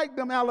not like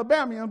them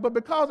Alabamians, but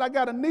because I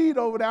got a need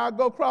over there, I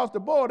go across the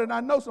border and I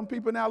know some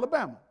people in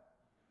Alabama.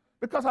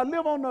 Because I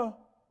live on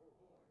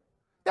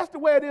that's the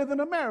way it is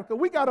in America.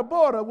 We got a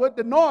border with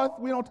the north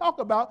we don't talk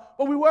about,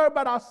 but we worry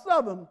about our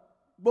southern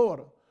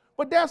border.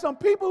 But there are some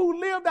people who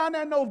live down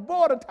there in those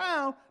border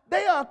towns,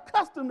 they are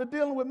accustomed to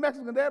dealing with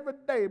Mexicans every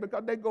day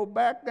because they go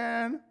back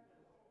and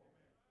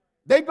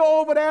they go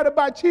over there to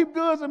buy cheap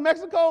goods in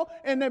Mexico,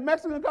 and the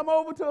Mexicans come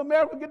over to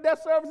America, get their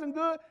service and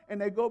good, and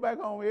they go back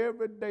home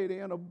every day.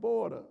 They're in a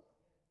border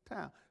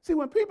town. See,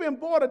 when people in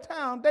border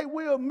town, they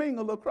will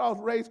mingle across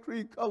race,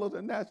 creed, colors,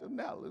 and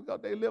nationalities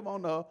because they live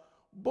on the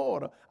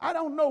border. I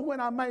don't know when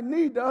I might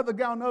need the other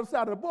guy on the other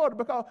side of the border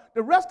because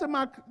the rest of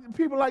my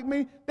people like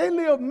me, they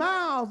live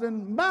miles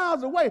and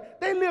miles away.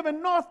 They live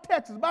in North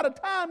Texas. By the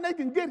time they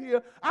can get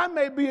here, I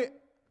may be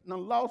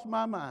lost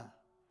my mind.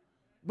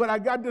 But I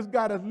got this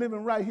guy that's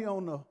living right here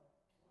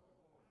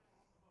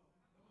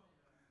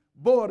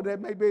border that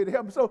may be able to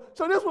help him.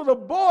 So this was a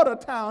border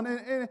town,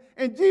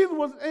 and Jesus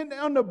was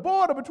on the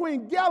border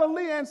between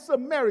Galilee and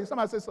Samaria.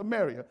 Somebody say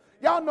Samaria.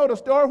 Y'all know the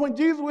story. When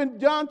Jesus, in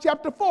John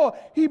chapter 4,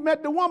 he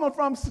met the woman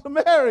from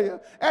Samaria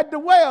at the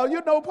well,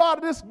 part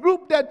of this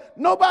group that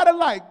nobody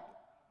liked.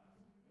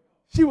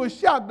 She was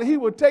shocked that he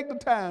would take the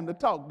time to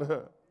talk to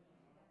her,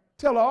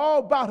 tell her all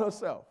about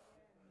herself.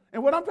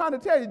 And what I'm trying to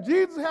tell you,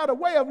 Jesus had a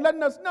way of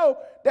letting us know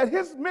that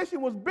his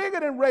mission was bigger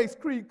than race,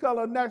 creed,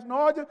 color, national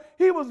origin.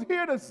 He was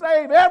here to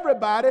save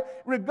everybody,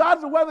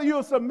 regardless of whether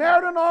you're a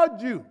Samaritan or a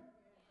Jew.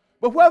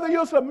 But whether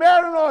you're a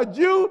Samaritan or a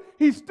Jew,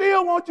 he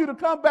still wants you to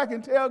come back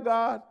and tell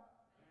God,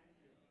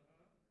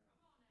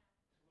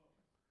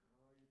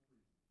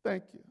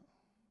 thank you.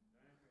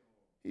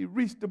 He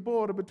reached the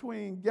border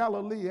between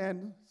Galilee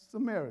and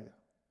Samaria,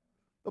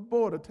 the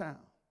border town.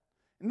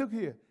 And look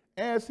here,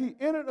 as he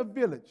entered a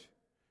village,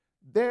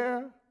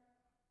 there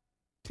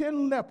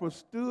 10 lepers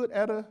stood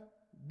at a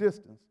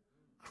distance,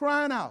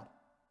 crying out,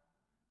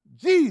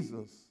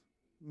 Jesus,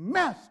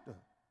 Master,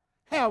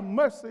 have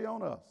mercy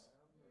on us.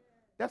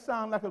 That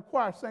sounds like a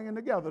choir singing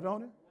together,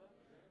 don't it?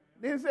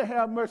 They didn't say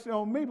have mercy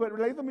on me, but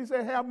let me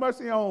say have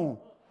mercy on.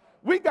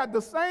 We got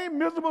the same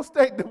miserable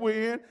state that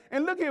we're in,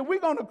 and look here, we're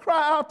going to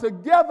cry out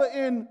together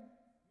in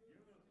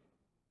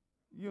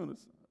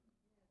unison.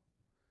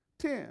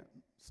 10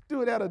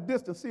 stood at a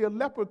distance. See, a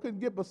leper couldn't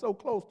get but so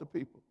close to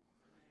people.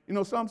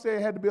 Some say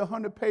it had to be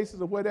 100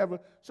 paces or whatever.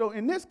 So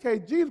in this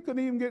case, Jesus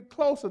couldn't even get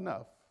close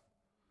enough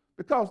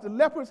because the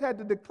lepers had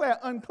to declare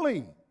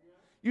unclean.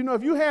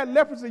 If you had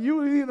leprosy, you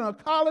were in a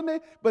colony,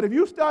 but if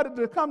you started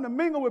to come to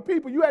mingle with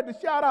people, you had to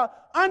shout out,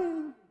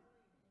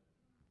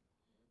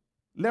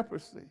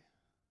 leprosy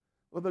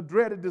was a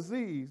dreaded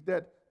disease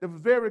that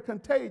was very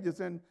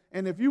contagious. And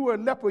if you were a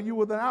leper, you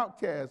were an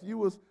outcast. You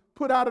was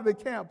put out of the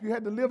camp. You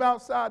had to live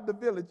outside the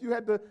village. You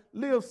had to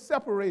live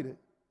separated.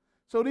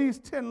 So these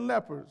 10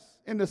 lepers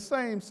in the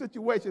same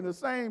situation, the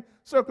same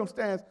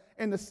circumstance,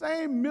 in the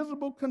same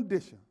miserable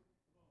condition.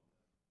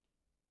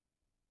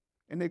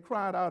 And they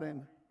cried out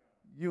in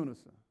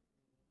unison,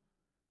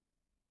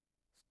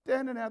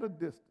 standing at a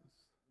distance,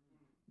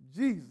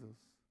 Jesus,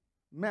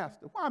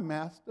 Master. Why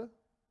Master?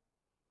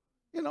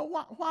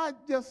 Why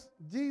just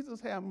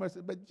Jesus have mercy,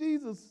 but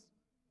Jesus,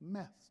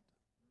 Master?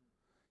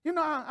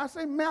 I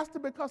say Master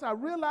because I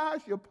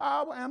realize your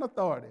power and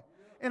authority.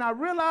 And I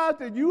realize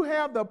that you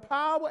have the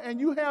power and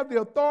you have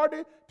the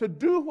authority to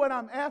do what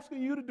I'm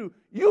asking you to do.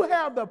 You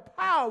have the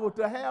power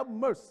to have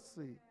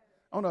mercy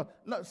on us.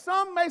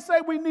 Some may say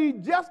we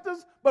need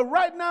justice, but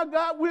right now,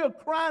 God, we're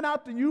crying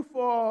out to you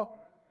for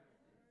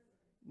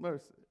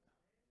mercy.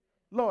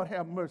 Lord,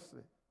 have mercy.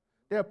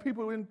 There are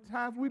people in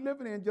times we live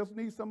in just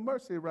need some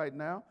mercy right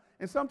now.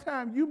 And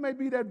sometimes you may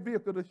be that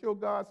vehicle to show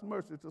God's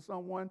mercy to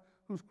someone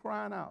who's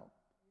crying out.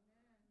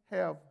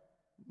 Have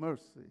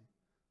mercy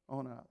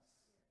on us.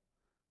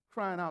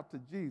 Crying out to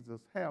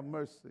Jesus, have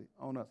mercy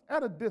on us.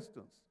 At a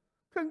distance.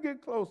 Couldn't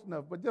get close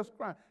enough, but just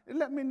crying. And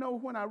let me know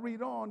when I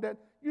read on that,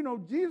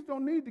 Jesus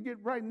don't need to get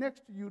right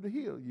next to you to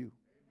heal you.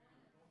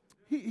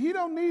 He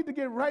don't need to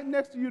get right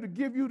next to you to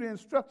give you the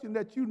instruction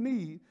that you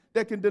need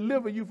that can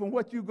deliver you from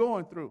what you're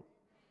going through.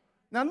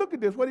 Now look at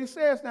this, what he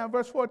says now in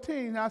verse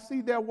 14, I see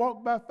their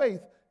walk by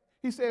faith.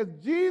 He says,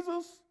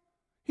 Jesus,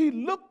 he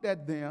looked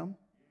at them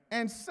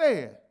and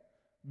said,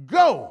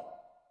 go,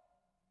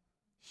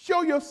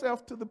 show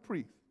yourself to the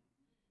priest.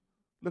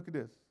 Look at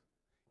this.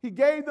 He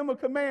gave them a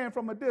command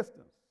from a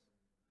distance.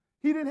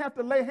 He didn't have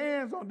to lay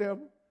hands on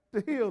them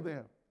to heal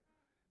them.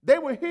 They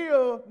were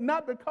healed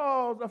not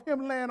because of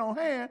him laying on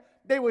hands.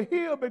 They were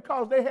healed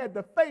because they had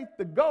the faith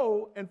to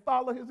go and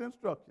follow his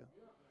instructions.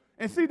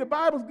 And see, the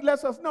Bible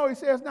lets us know, he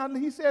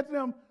said to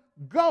them,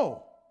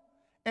 go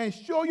and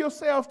show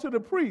yourselves to the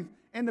priest.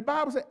 And the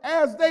Bible said,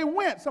 as they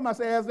went, somebody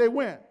say, as they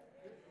went.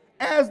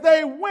 As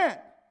they went,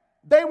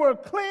 they were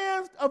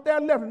cleansed of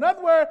their leprosy. In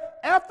other words,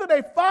 after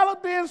they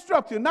followed the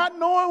instruction, not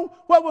knowing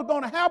what was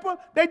going to happen,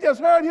 they just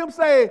heard him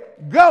say,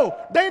 go.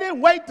 They didn't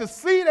wait to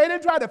see. They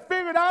didn't try to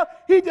figure it out.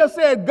 He just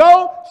said,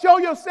 go, show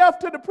yourself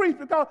to the priest.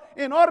 Because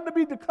in order to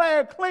be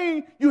declared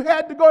clean, you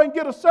had to go and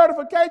get a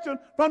certification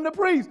from the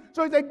priest.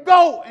 So he said,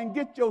 go and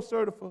get your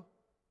certification.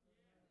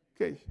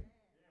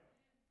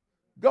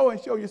 Go and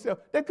show yourself.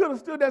 They could have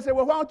stood there and said,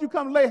 well, why don't you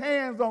come lay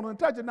hands on them and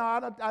touch it? No,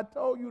 I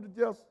told you to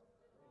just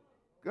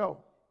go.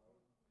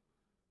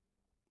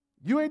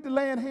 You ain't the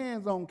laying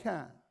hands on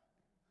kind.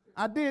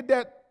 I did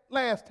that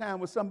last time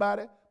with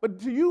somebody, but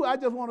to you, I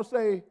just want to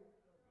say,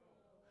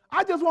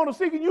 I just want to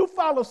see, can you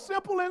follow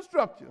simple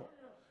instruction?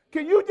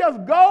 Can you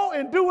just go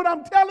and do what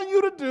I'm telling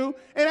you to do,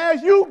 and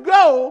as you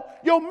go,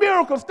 your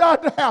miracles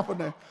start to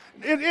happen.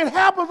 It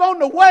happens on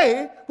the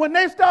way. When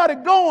they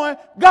started going,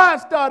 God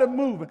started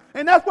moving.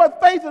 And that's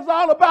what faith is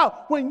all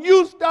about. When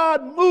you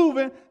start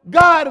moving,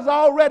 God has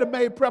already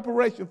made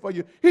preparation for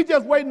you. He's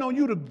just waiting on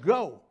you to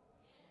go.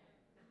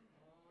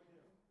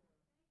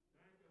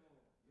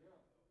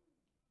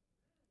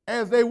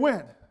 As they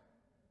went,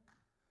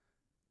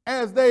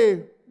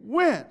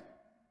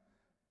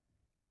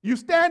 you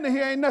standing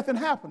here, ain't nothing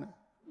happening.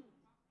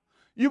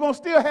 You're going to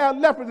still have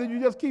leprosy if you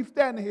just keep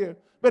standing here.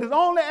 But it's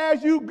only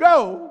as you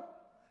go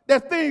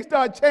that things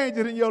start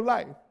changing in your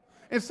life.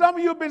 And some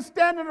of you have been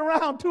standing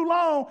around too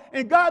long,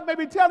 and God may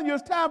be telling you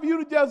it's time for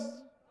you to just...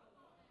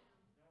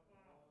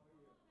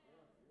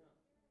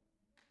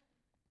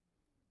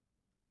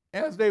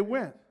 As they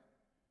went,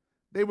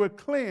 they were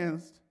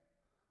cleansed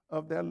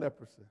of their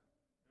leprosy.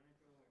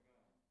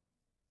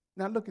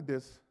 Now look at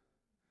this.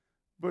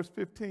 Verse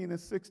 15 and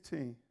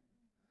 16.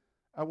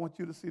 I want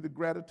you to see the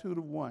gratitude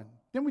of one.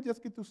 Didn't we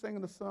just get through singing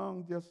the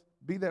song, just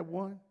be that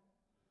one?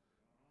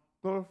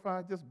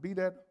 Glorify, just be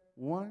that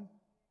one.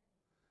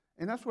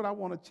 And that's what I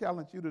want to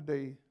challenge you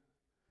today.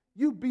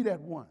 You be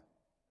that one.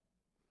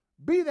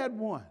 Be that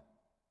one.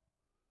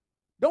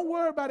 Don't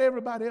worry about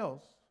everybody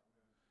else.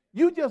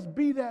 You just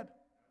be that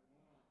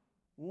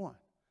one.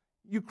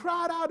 You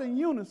cried out in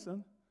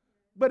unison,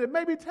 but it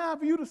may be time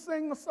for you to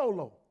sing a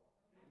solo.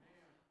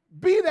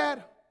 Be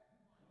that.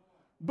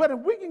 But if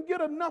we can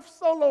get enough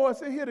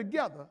soloists in here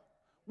together,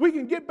 we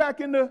can get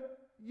back into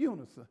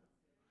unison.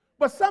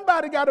 But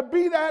somebody got to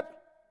be that.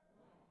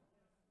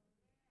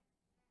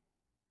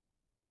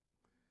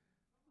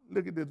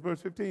 Look at this,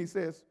 verse 15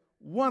 says,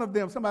 one of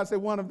them, somebody say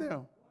one of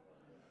them.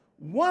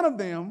 One of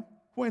them,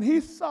 when he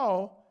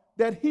saw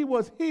that he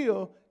was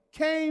healed,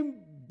 came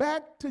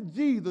back to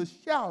Jesus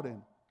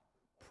shouting,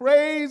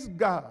 praise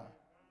God.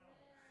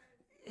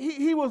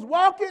 He was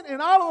walking,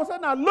 and all of a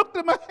sudden I looked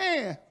at my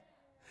hand,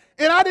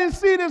 and I didn't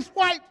see this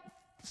white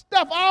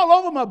stuff all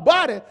over my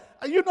body.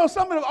 You know,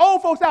 some of the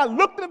old folks, I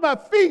looked at my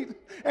feet,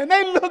 and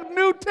they looked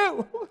new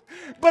too.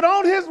 But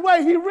on his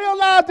way, he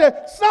realized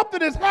that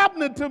something is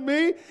happening to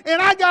me,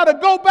 and I got to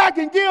go back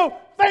and give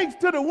thanks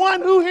to the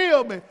one who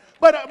healed me.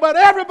 But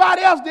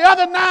everybody else, the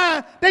other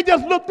 9, they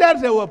just looked at it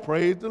and said, well,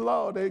 praise the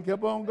Lord. They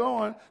kept on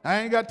going.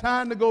 I ain't got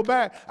time to go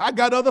back. I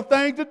got other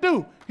things to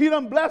do. He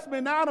done blessed me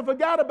now, I done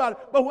forgot about it.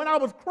 But when I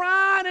was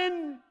crying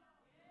in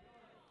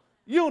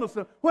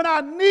unison, when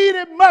I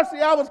needed mercy,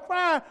 I was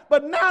crying.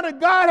 But now that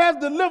God has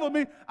delivered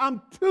me,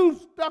 I'm too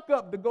stuck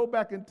up to go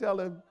back and tell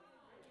him.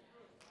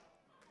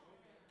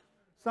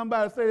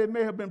 Somebody say they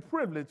may have been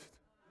privileged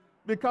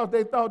because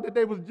they thought that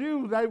they was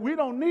Jews. We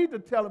don't need to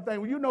tell them things.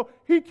 Well, you know,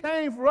 he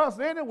came for us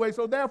anyway.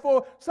 So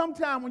therefore,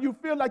 sometimes when you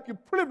feel like you're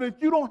privileged,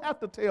 you don't have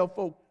to tell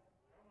folks.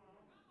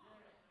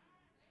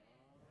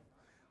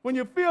 When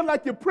you feel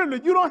like you're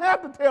privileged, you don't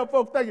have to tell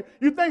folks things.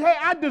 You think, hey,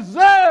 I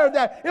deserve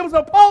that. It was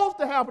supposed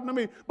to happen to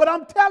me. But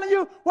I'm telling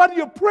you, whether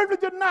you're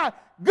privileged or not,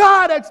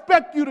 God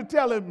expects you to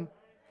tell him.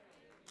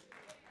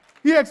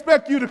 He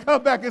expects you to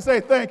come back and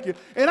say thank you.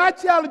 And I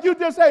challenge you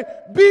to say,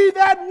 be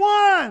that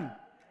one.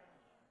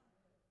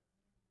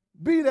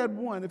 Be that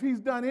one. If he's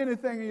done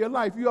anything in your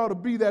life, you ought to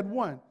be that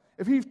one.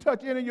 If he's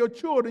touched any of your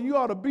children, you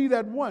ought to be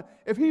that one.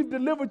 If he's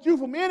delivered you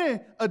from any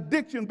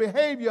addiction,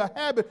 behavior,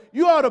 habit,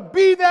 you ought to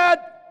be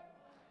that.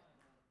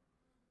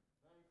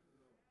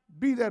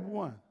 Be that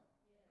one.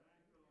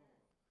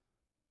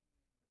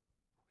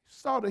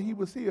 Saw that he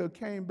was here,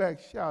 came back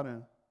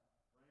shouting,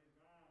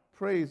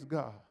 praise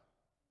God.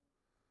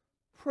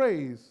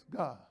 Praise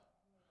God.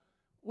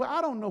 Well,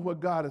 I don't know what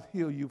God has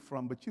healed you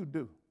from, but you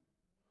do.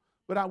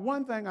 But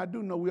one thing I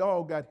do know we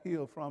all got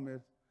healed from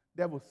is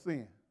that was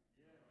sin.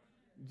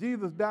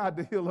 Jesus died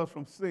to heal us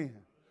from sin.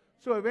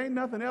 So if ain't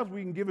nothing else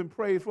we can give him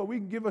praise for, we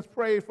can give us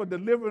praise for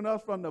delivering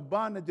us from the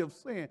bondage of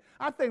sin.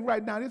 I think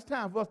right now it's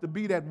time for us to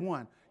be that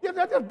one. Yeah,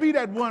 just be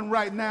that one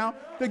right now,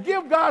 to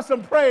give God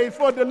some praise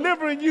for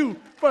delivering you,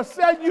 for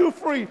setting you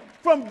free,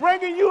 from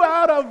bringing you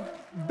out of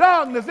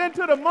darkness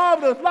into the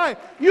marvelous light.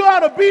 You ought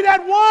to be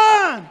that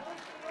one.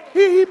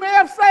 He may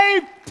have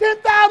saved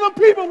 10,000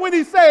 people when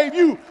he saved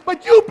you,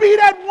 but you be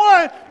that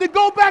one to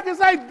go back and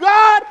say,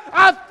 God,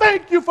 I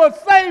thank you for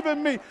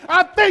saving me.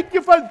 I thank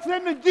you for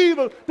sending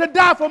Jesus to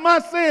die for my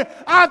sin.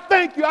 I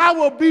thank you. I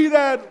will be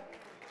that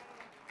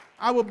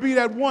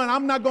one.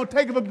 I'm not going to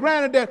take it for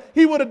granted that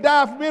he would have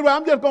died for me anyway.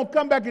 I'm just going to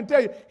come back and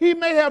tell you. He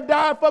may have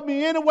died for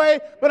me anyway,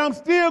 but I'm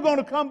still going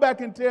to come back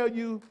and tell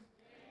you,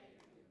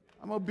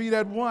 I'm going to be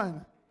that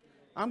one.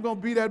 I'm going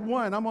to be that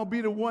one. I'm going to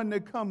be the one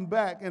that come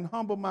back and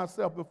humble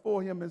myself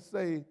before him and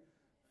say,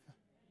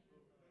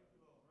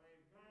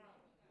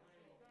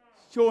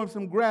 show him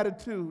some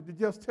gratitude, to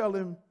just tell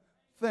him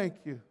thank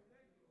you.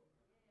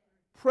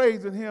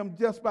 Praising him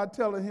just by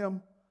telling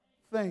him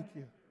thank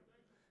you.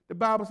 The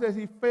Bible says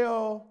he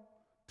fell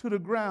to the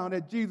ground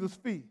at Jesus'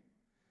 feet,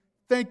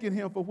 thanking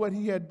him for what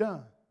he had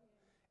done.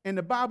 And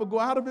the Bible go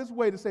out of its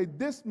way to say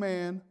this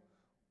man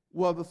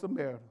was a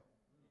Samaritan.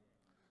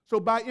 So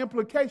by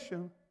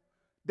implication,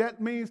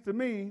 that means to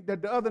me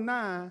that the other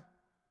 9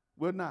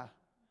 were not.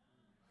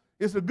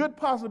 It's a good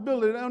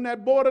possibility that on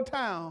that border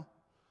town,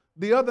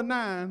 the other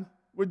 9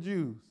 were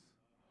Jews.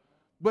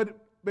 But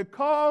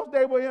because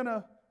they were in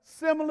a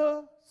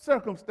similar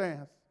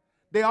circumstance,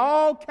 they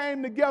all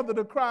came together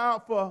to cry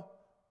out for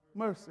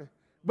mercy.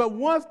 But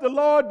once the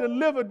Lord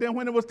delivered them,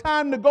 when it was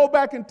time to go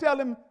back and tell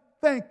him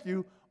thank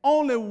you,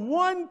 only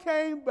one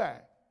came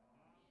back.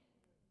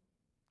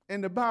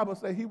 And the Bible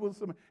says he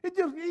was,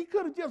 he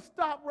could have just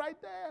stopped right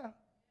there.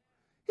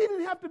 He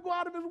didn't have to go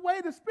out of his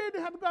way. The Spirit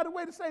didn't have to go out of his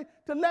way to say,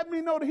 to let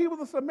me know that he was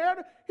a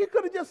Samaritan. He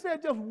could have just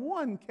said just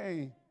one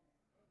came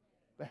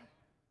back.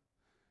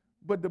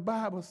 But the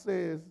Bible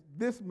says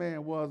this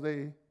man was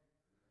a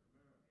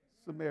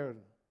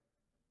Samaritan.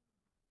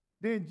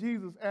 Then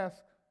Jesus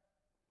asked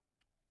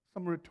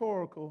some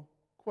rhetorical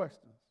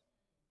questions.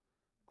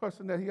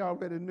 Question that he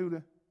already knew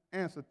the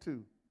answer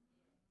to.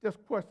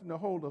 Just question to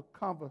hold a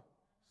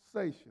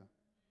conversation.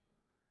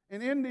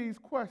 And in these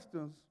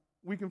questions,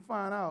 we can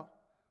find out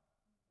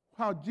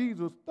how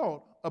Jesus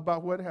thought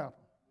about what happened.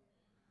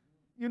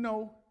 You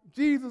know,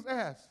 Jesus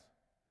asked,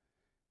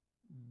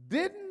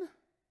 didn't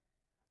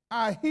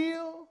I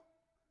heal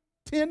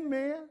 10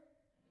 men?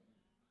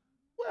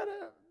 Well,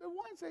 the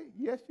one said,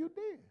 yes, you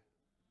did.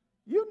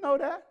 You know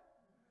that.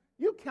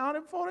 You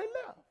counted before they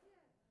left.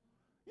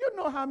 You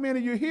know how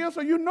many you healed,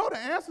 so you know the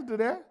answer to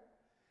that.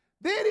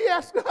 Then he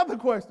asked another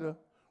question.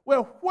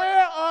 Well,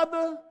 where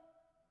are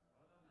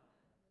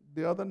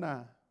the other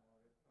 9?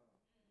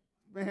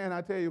 Man,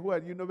 I tell you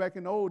what, you know, back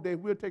in the old days,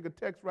 we'll take a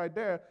text right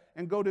there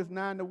and go this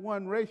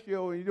 9-to-1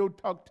 ratio, and you'll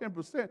talk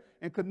 10%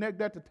 and connect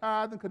that to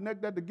tithe and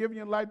connect that to giving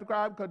your life to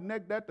Christ,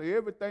 connect that to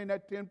everything,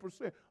 that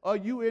 10%. Are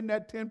you in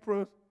that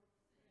 10%?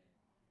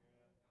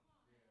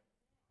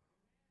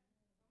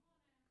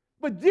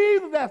 But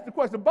Jesus asked the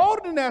question.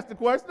 Both didn't ask the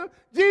question.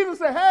 Jesus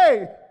said,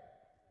 hey,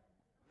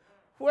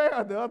 where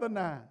are the other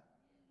 9?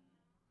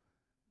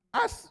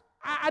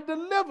 I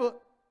delivered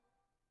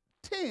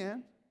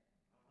 10,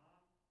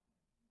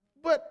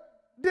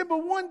 but did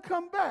but one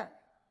come back?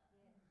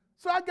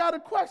 So I got a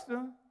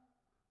question.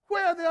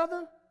 Where are the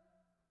other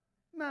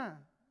 9?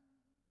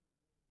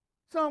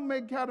 Some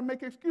may kind of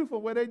make excuse for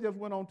where they just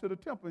went on to the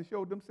temple and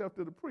showed themselves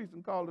to the priest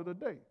and called it a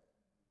day.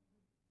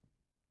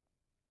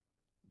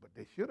 But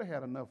they should have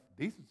had enough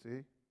decency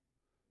to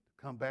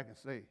come back and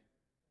say,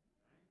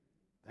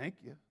 thank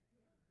you,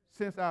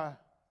 since I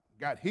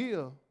got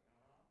healed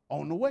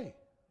on the way.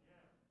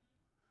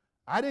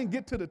 I didn't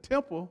get to the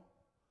temple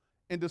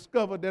and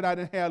discover that I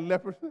didn't have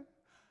leprosy.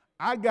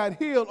 I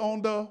got healed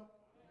on the way.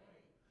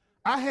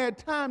 I had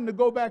time to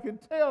go back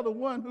and tell the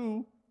one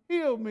who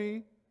healed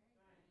me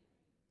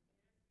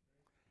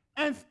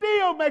and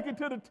still make it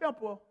to the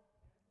temple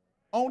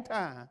on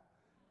time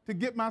to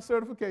get my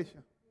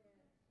certification.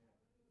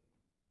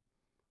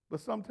 But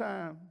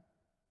sometimes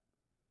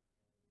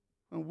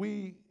when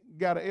we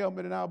got an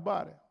ailment in our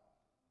body,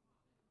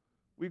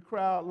 we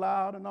cry out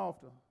loud and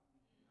often.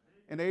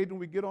 And Adrian,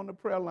 we get on the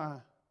prayer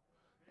line,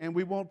 and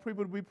we want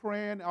people to be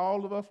praying,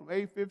 all of us from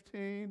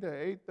 8:15 to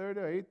 8:30,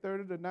 or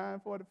 8:30 to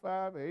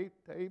 9:45, 8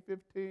 to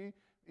 8:15,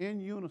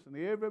 in unison,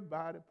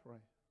 everybody pray.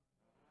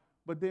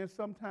 But then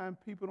sometimes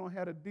people don't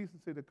have the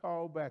decency to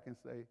call back and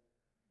say,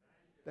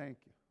 thank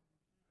you.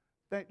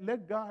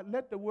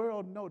 Let the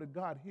world know that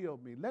God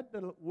healed me. Let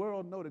the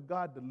world know that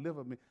God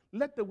delivered me.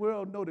 Let the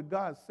world know that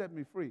God set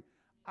me free.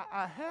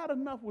 I had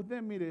enough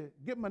within me to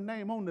get my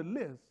name on the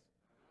list,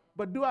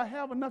 but do I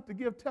have enough to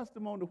give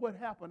testimony to what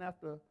happened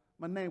after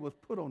my name was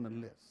put on the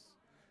list?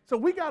 So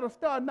we got to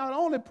start not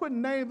only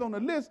putting names on the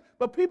list,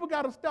 but people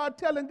got to start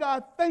telling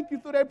God thank you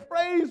through their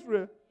praise.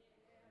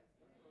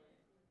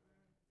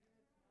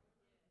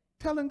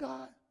 Telling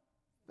God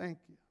thank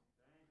you.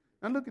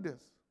 Now look at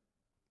this.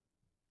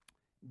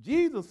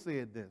 Jesus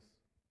said this.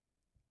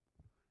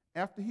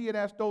 After he had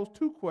asked those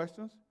 2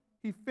 questions,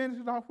 he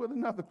finished off with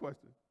another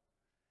question.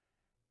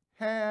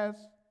 Has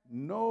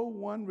no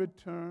one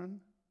returned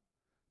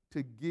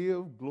to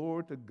give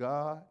glory to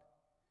God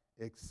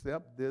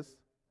except this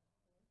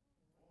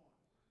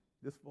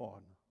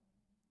foreigner?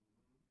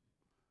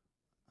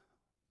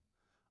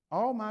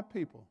 All my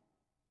people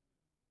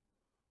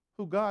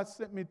who God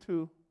sent me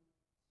to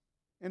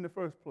in the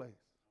first place,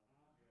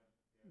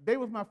 they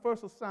was my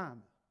first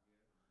assignment.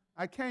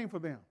 I came for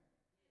them.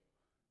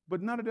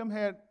 But none of them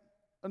had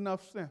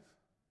enough sense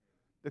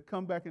to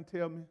come back and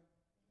tell me,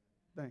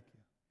 thank you.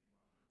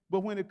 But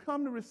when it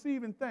comes to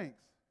receiving thanks,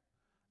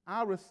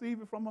 I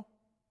receive it from a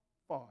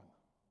foreigner.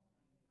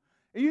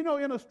 And you know,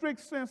 in a strict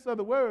sense of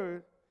the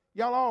word,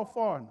 y'all all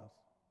foreigners.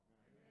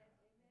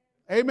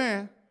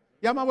 Amen.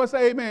 Y'all might well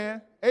say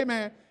amen.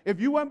 Amen.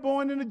 If you weren't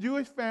born in a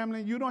Jewish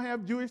family, you don't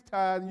have Jewish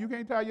ties, and you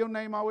can't tie your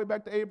name all the way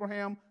back to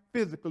Abraham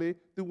physically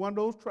through one of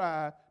those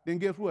tribes, then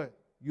guess what?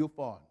 You're a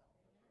foreigner.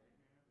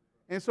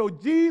 And so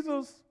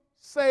Jesus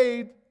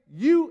saved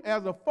you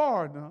as a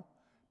foreigner.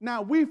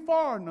 Now we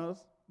foreigners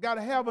got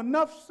to have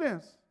enough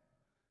sense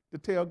to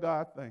tell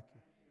God thank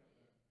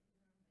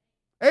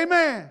you.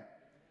 Amen.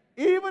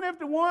 Even if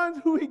the ones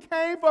who he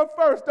came for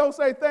first don't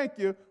say thank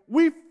you,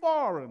 we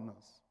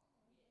foreigners.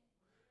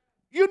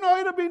 You know,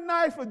 it'll be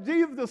nice for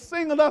Jesus to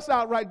single us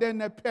out right there in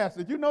that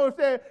passage. You know, it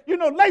said,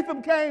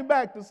 Latham came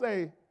back to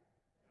say,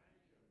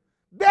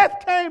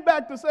 Beth came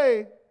back to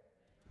say,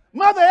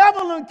 Mother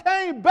Evelyn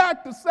came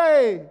back to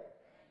say,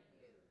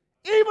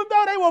 even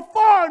though they were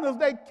foreigners,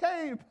 they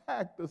came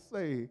back to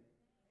say,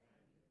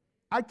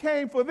 I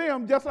came for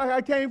them just like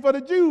I came for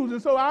the Jews.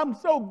 And so I'm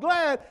so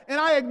glad, and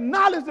I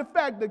acknowledge the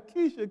fact that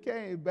Keisha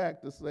came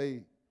back to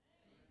say,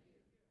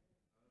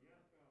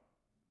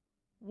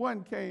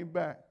 one came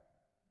back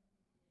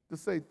to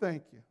say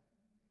thank you.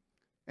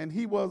 And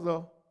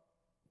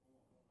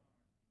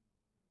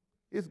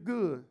it's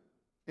good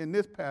in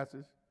this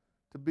passage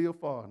to be a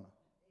foreigner.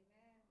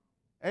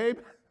 Amen.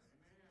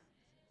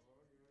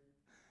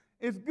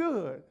 It's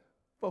good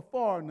for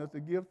foreigners to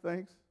give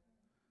thanks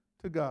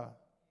to God.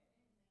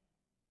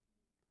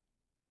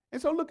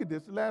 And so look at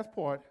this, the last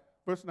part,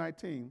 verse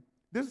 19.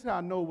 This is how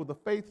I know it was a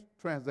faith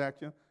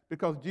transaction,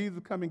 because Jesus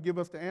come and give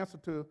us the answer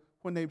to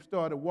when they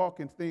started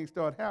walking, things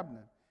started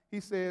happening. He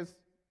says,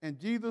 and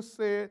Jesus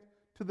said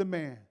to the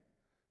man,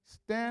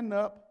 stand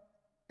up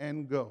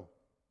and go.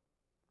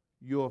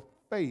 Your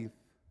faith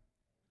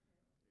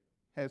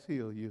has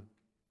healed you.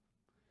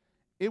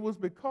 It was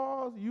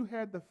because you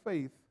had the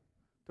faith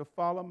to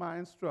follow my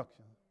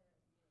instruction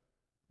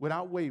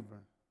without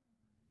wavering,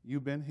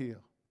 you've been healed.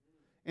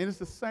 And it's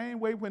the same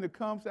way when it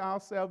comes to our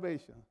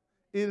salvation.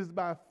 It is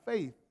by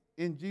faith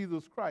in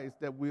Jesus Christ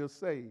that we're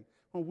saved.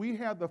 When we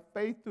have the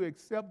faith to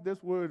accept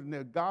this word and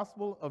the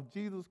gospel of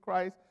Jesus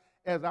Christ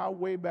as our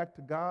way back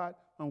to God,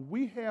 when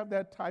we have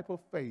that type of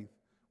faith,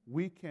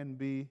 we can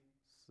be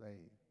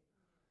saved.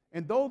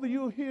 And those of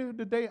you here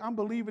today, I'm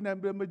believing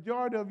that the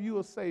majority of you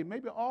are saved.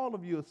 Maybe all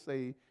of you are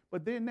saved.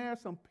 But then there are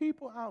some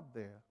people out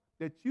there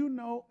that you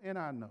know and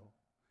I know,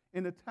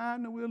 in the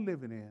time that we're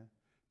living in,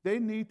 they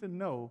need to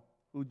know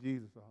who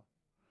Jesus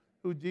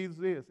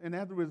is. And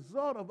as a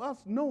result of us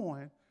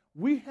knowing,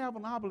 we have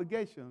an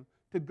obligation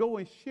to go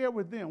and share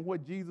with them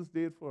what Jesus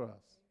did for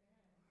us.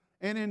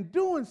 And in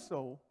doing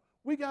so,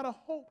 we got to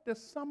hope that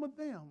some of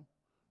them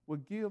will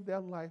give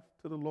their life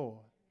to the Lord.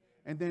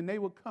 And then they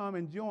will come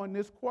and join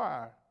this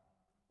choir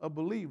of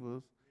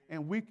believers,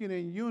 and we can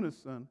in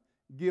unison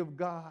give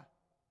God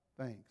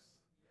thanks.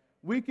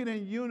 We can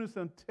in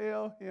unison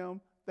tell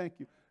him thank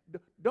you.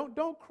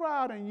 Don't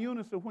cry out in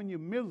unison when you're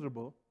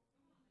miserable,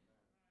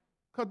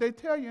 because they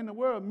tell you in the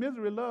world,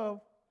 misery, love.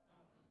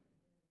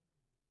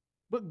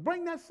 But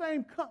bring that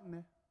same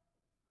company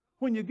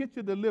when you get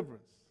your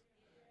deliverance.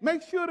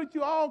 Make sure that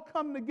you all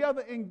come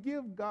together and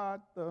give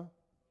God the.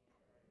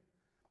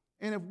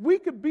 And if we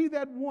could be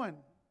that one,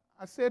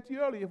 I said to you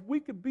earlier, if we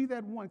could be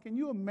that one, can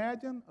you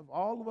imagine of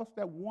all of us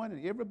that one,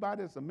 and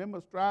everybody that's a member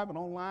of Strive and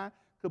online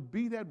could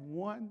be that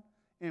one,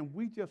 and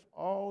we just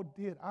all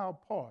did our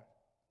part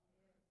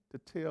to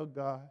tell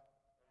God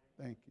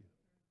thank you.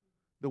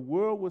 The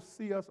world will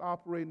see us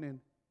operating in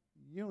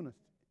unison.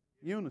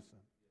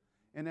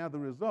 And as a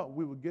result,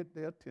 we will get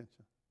their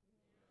attention.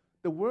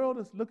 The world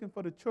is looking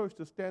for the church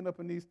to stand up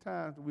in these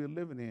times that we're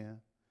living in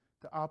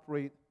to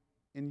operate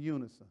in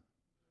unison.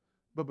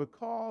 But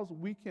because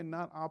we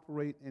cannot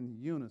operate in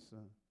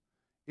unison,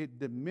 it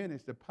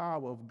diminishes the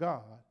power of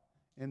God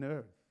in the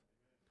earth.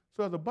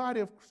 So as a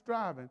body of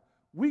Striving,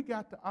 we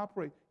got to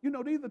operate. You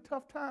know, these are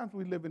tough times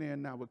we're living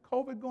in now. With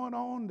COVID going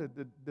on,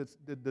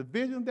 the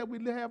division that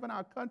we have in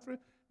our country,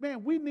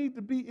 man, we need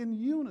to be in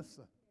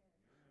unison,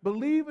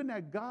 believing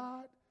that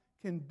God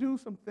can do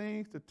some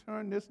things to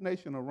turn this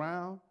nation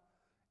around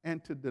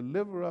and to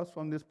deliver us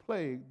from this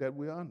plague that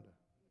we're under.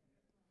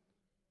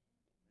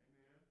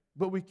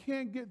 But we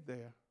can't get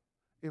there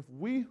if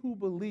we who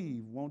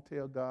believe won't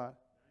tell God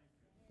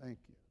thank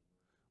you.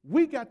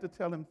 We got to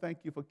tell him thank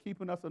you for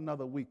keeping us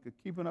another week, for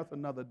keeping us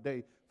another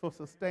day, for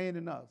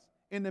sustaining us.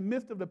 In the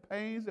midst of the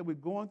pains that we're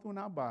going through in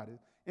our bodies,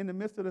 in the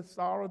midst of the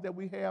sorrow that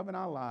we have in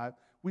our lives,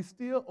 we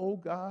still owe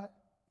God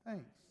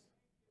thanks.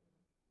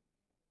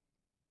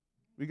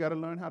 We got to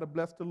learn how to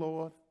bless the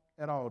Lord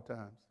at all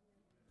times.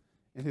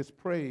 And his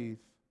praise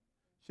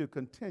should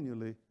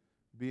continually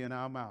be in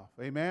our mouth.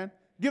 Amen?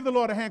 Give the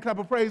Lord a hand clap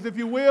of praise if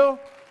you will.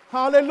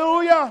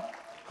 Hallelujah.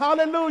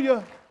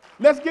 Hallelujah.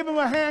 Let's give him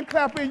a hand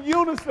clap in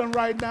unison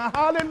right now.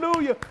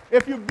 Hallelujah.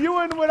 If you're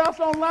viewing with us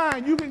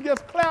online, you can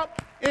just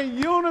clap in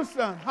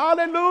unison.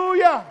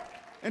 Hallelujah.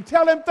 And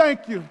tell him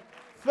thank you.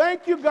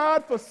 Thank you,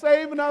 God, for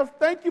saving us.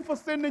 Thank you for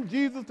sending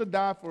Jesus to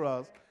die for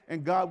us.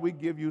 And God, we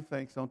give you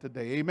thanks on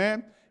today.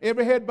 Amen.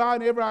 Every head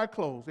bowed and every eye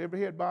closed. Every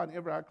head bowed and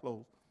every eye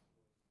closed.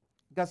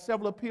 Got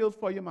several appeals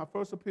for you. My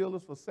first appeal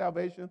is for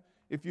salvation.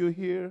 If you're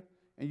here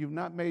and you've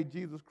not made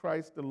Jesus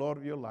Christ the Lord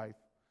of your life,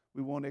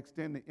 we want to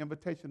extend the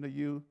invitation to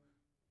you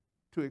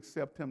to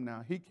accept him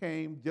now. He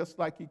came just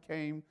like he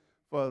came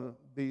for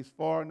these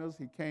foreigners.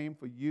 He came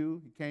for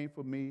you. He came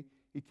for me.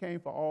 He came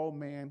for all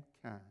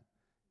mankind.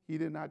 He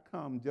did not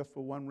come just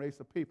for one race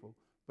of people,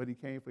 but he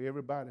came for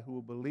everybody who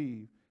will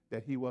believe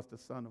that he was the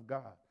Son of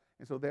God.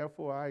 And so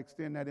therefore, I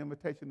extend that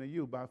invitation to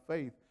you by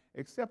faith.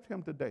 Accept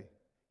him today.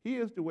 He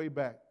is the way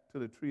back to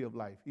the tree of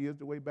life. He is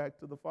the way back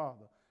to the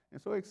Father.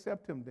 And so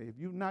accept him today. If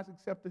you've not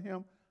accepted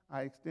him,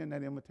 I extend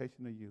that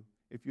invitation to you.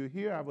 If you're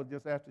here, I would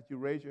just ask that you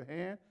raise your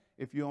hand.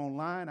 If you're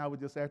online, I would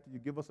just ask that you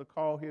give us a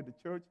call here at the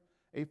church,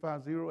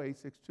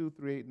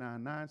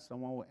 850-862-3899.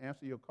 Someone will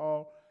answer your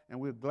call, and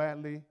we'll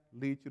gladly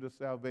lead you to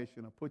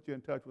salvation or put you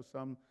in touch with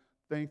some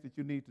things that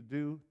you need to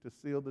do to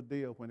seal the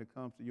deal when it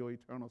comes to your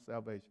eternal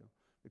salvation.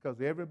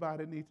 Because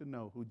everybody needs to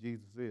know who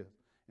Jesus is.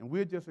 And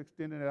we're just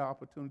extending that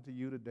opportunity to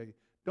you today.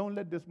 Don't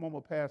let this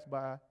moment pass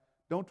by.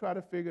 Don't try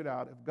to figure it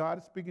out. If God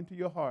is speaking to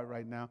your heart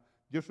right now,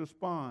 just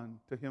respond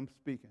to him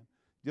speaking.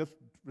 Just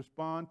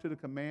respond to the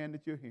command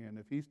that you're hearing.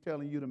 If he's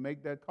telling you to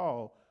make that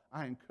call,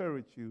 I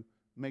encourage you,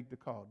 make the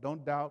call.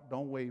 Don't doubt,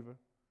 don't waver.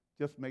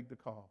 Just make the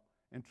call.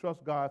 And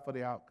trust God for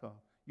the outcome.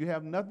 You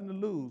have nothing to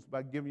lose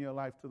by giving your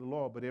life to the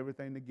Lord, but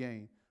everything to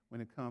gain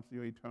when it comes to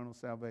your eternal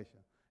salvation.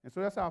 And so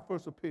that's our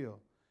first appeal.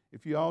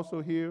 If you're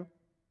also here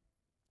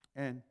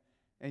and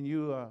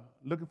you are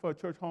looking for a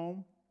church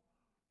home,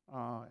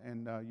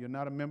 and you're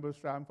not a member of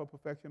Striving for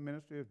Perfection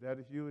Ministry, if that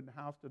is you in the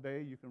house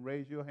today, you can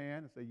raise your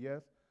hand and say,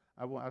 yes,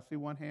 I see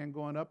one hand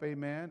going up.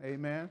 Amen,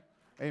 amen,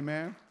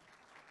 amen.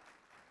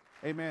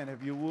 Amen.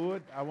 If you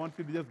would, I want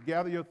you to just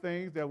gather your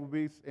things that will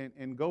be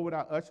and go with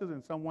our ushers,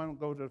 and someone will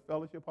go to the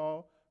fellowship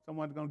hall.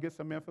 Someone's going to get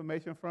some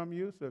information from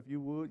you. So if you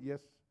would, yes,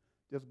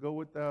 just go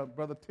with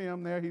Brother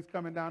Tim there. He's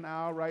coming down the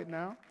aisle right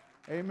now.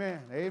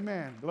 Amen.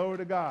 Amen. Glory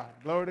to God.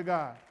 Glory to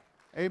God.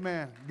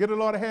 Amen. Give the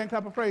Lord a hand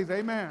clap of praise.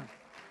 Amen.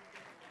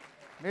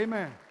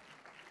 Amen.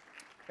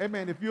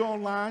 Amen. If you're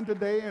online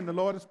today and the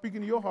Lord is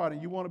speaking to your heart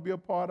and you want to be a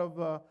part of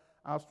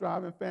our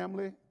Striving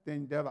family,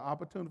 then there's an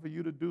opportunity for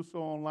you to do so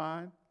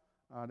online.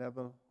 There's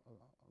a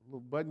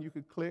little button you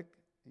could click,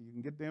 and you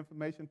can get the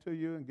information to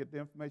you and get the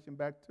information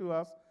back to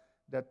us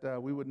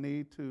that we would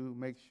need to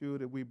make sure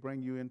that we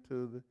bring you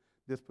into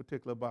this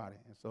particular body.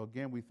 And so,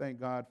 again, we thank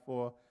God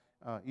for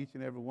each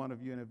and every one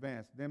of you in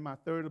advance. Then my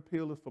third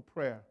appeal is for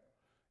prayer.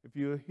 If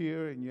you're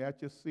here and you're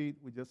at your seat,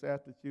 we just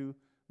ask that you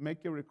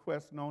make your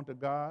requests known to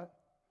God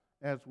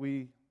as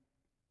we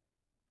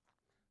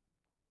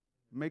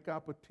make our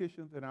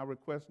petitions and our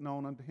requests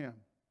known unto him.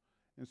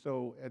 And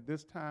so at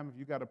this time, if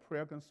you got a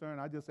prayer concern,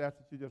 I just ask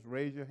that you just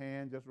raise your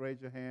hand. Just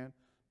raise your hand.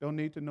 Don't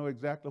need to know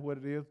exactly what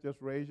it is.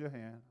 Just raise your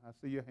hand. I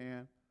see your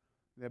hand.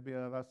 There'll be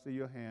others. I see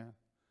your hand.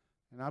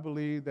 And I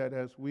believe that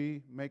as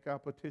we make our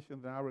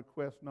petitions and our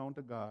requests known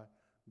to God,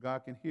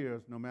 God can hear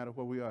us no matter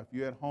where we are. If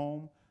you're at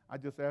home, I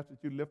just ask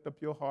that you lift up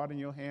your heart and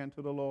your hand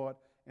to the Lord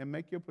and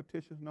make your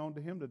petitions known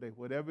to him today.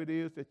 Whatever it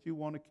is that you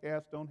want to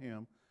cast on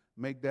him,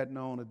 make that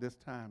known at this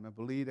time. And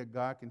believe that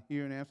God can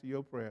hear and answer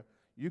your prayer.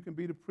 You can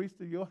be the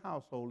priest of your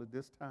household at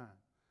this time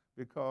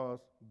because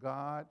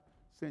God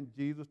sent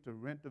Jesus to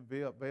rent the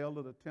veil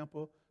of the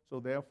temple, so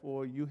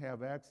therefore you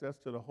have access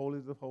to the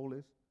holies of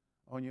holies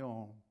on your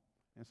own.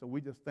 And so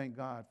we just thank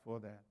God for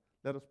that.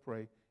 Let us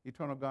pray.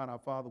 Eternal God, our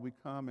Father, we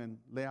come and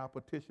lay our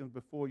petitions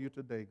before you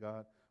today,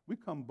 God. We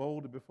come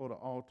boldly before the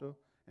altar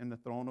and the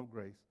throne of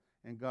grace.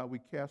 And God, we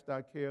cast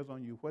our cares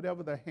on you.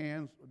 Whatever the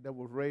hands that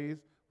were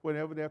raised,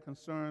 whatever their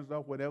concerns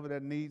are, whatever their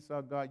needs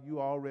are, God, you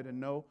already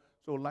know.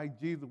 So like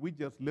Jesus, we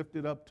just lift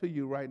it up to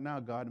you right now,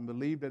 God, and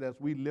believe that as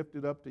we lift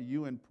it up to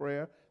you in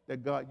prayer,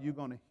 that, God, you're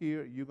going to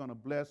hear, you're going to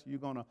bless, you're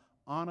going to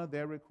honor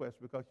their request,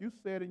 because you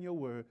said in your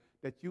word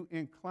that you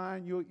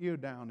incline your ear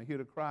down to hear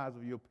the cries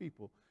of your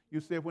people.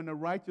 You said when the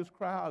righteous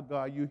cry out,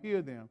 God, you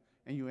hear them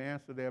and you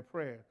answer their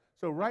prayer.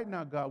 So right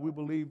now, God, we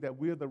believe that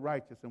we're the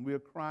righteous and we're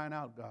crying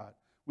out, God.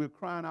 We're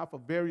crying out for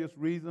various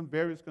reasons,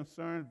 various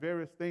concerns,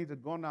 various things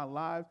that go on in our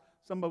lives.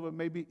 Some of it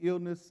may be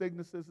illness,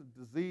 sicknesses,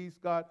 disease,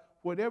 God.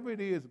 Whatever it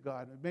is,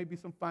 God, it may be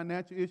some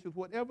financial issues.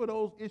 Whatever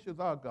those issues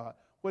are, God,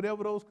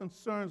 whatever those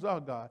concerns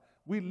are, God,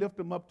 we lift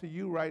them up to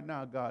you right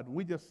now, God. And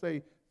we just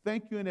say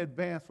thank you in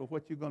advance for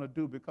what you're going to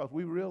do, because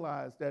we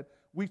realize that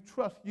we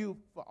trust you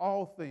for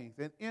all things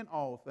and in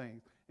all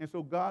things. And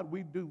so, God,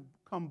 we do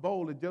come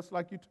boldly, just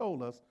like you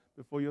told us,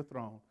 before your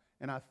throne.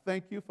 And I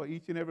thank you for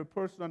each and every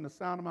person on the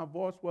sound of my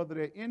voice, whether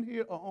they're in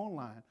here or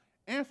online.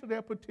 Answer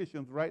their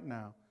petitions right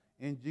now.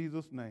 In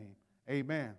Jesus' name, amen.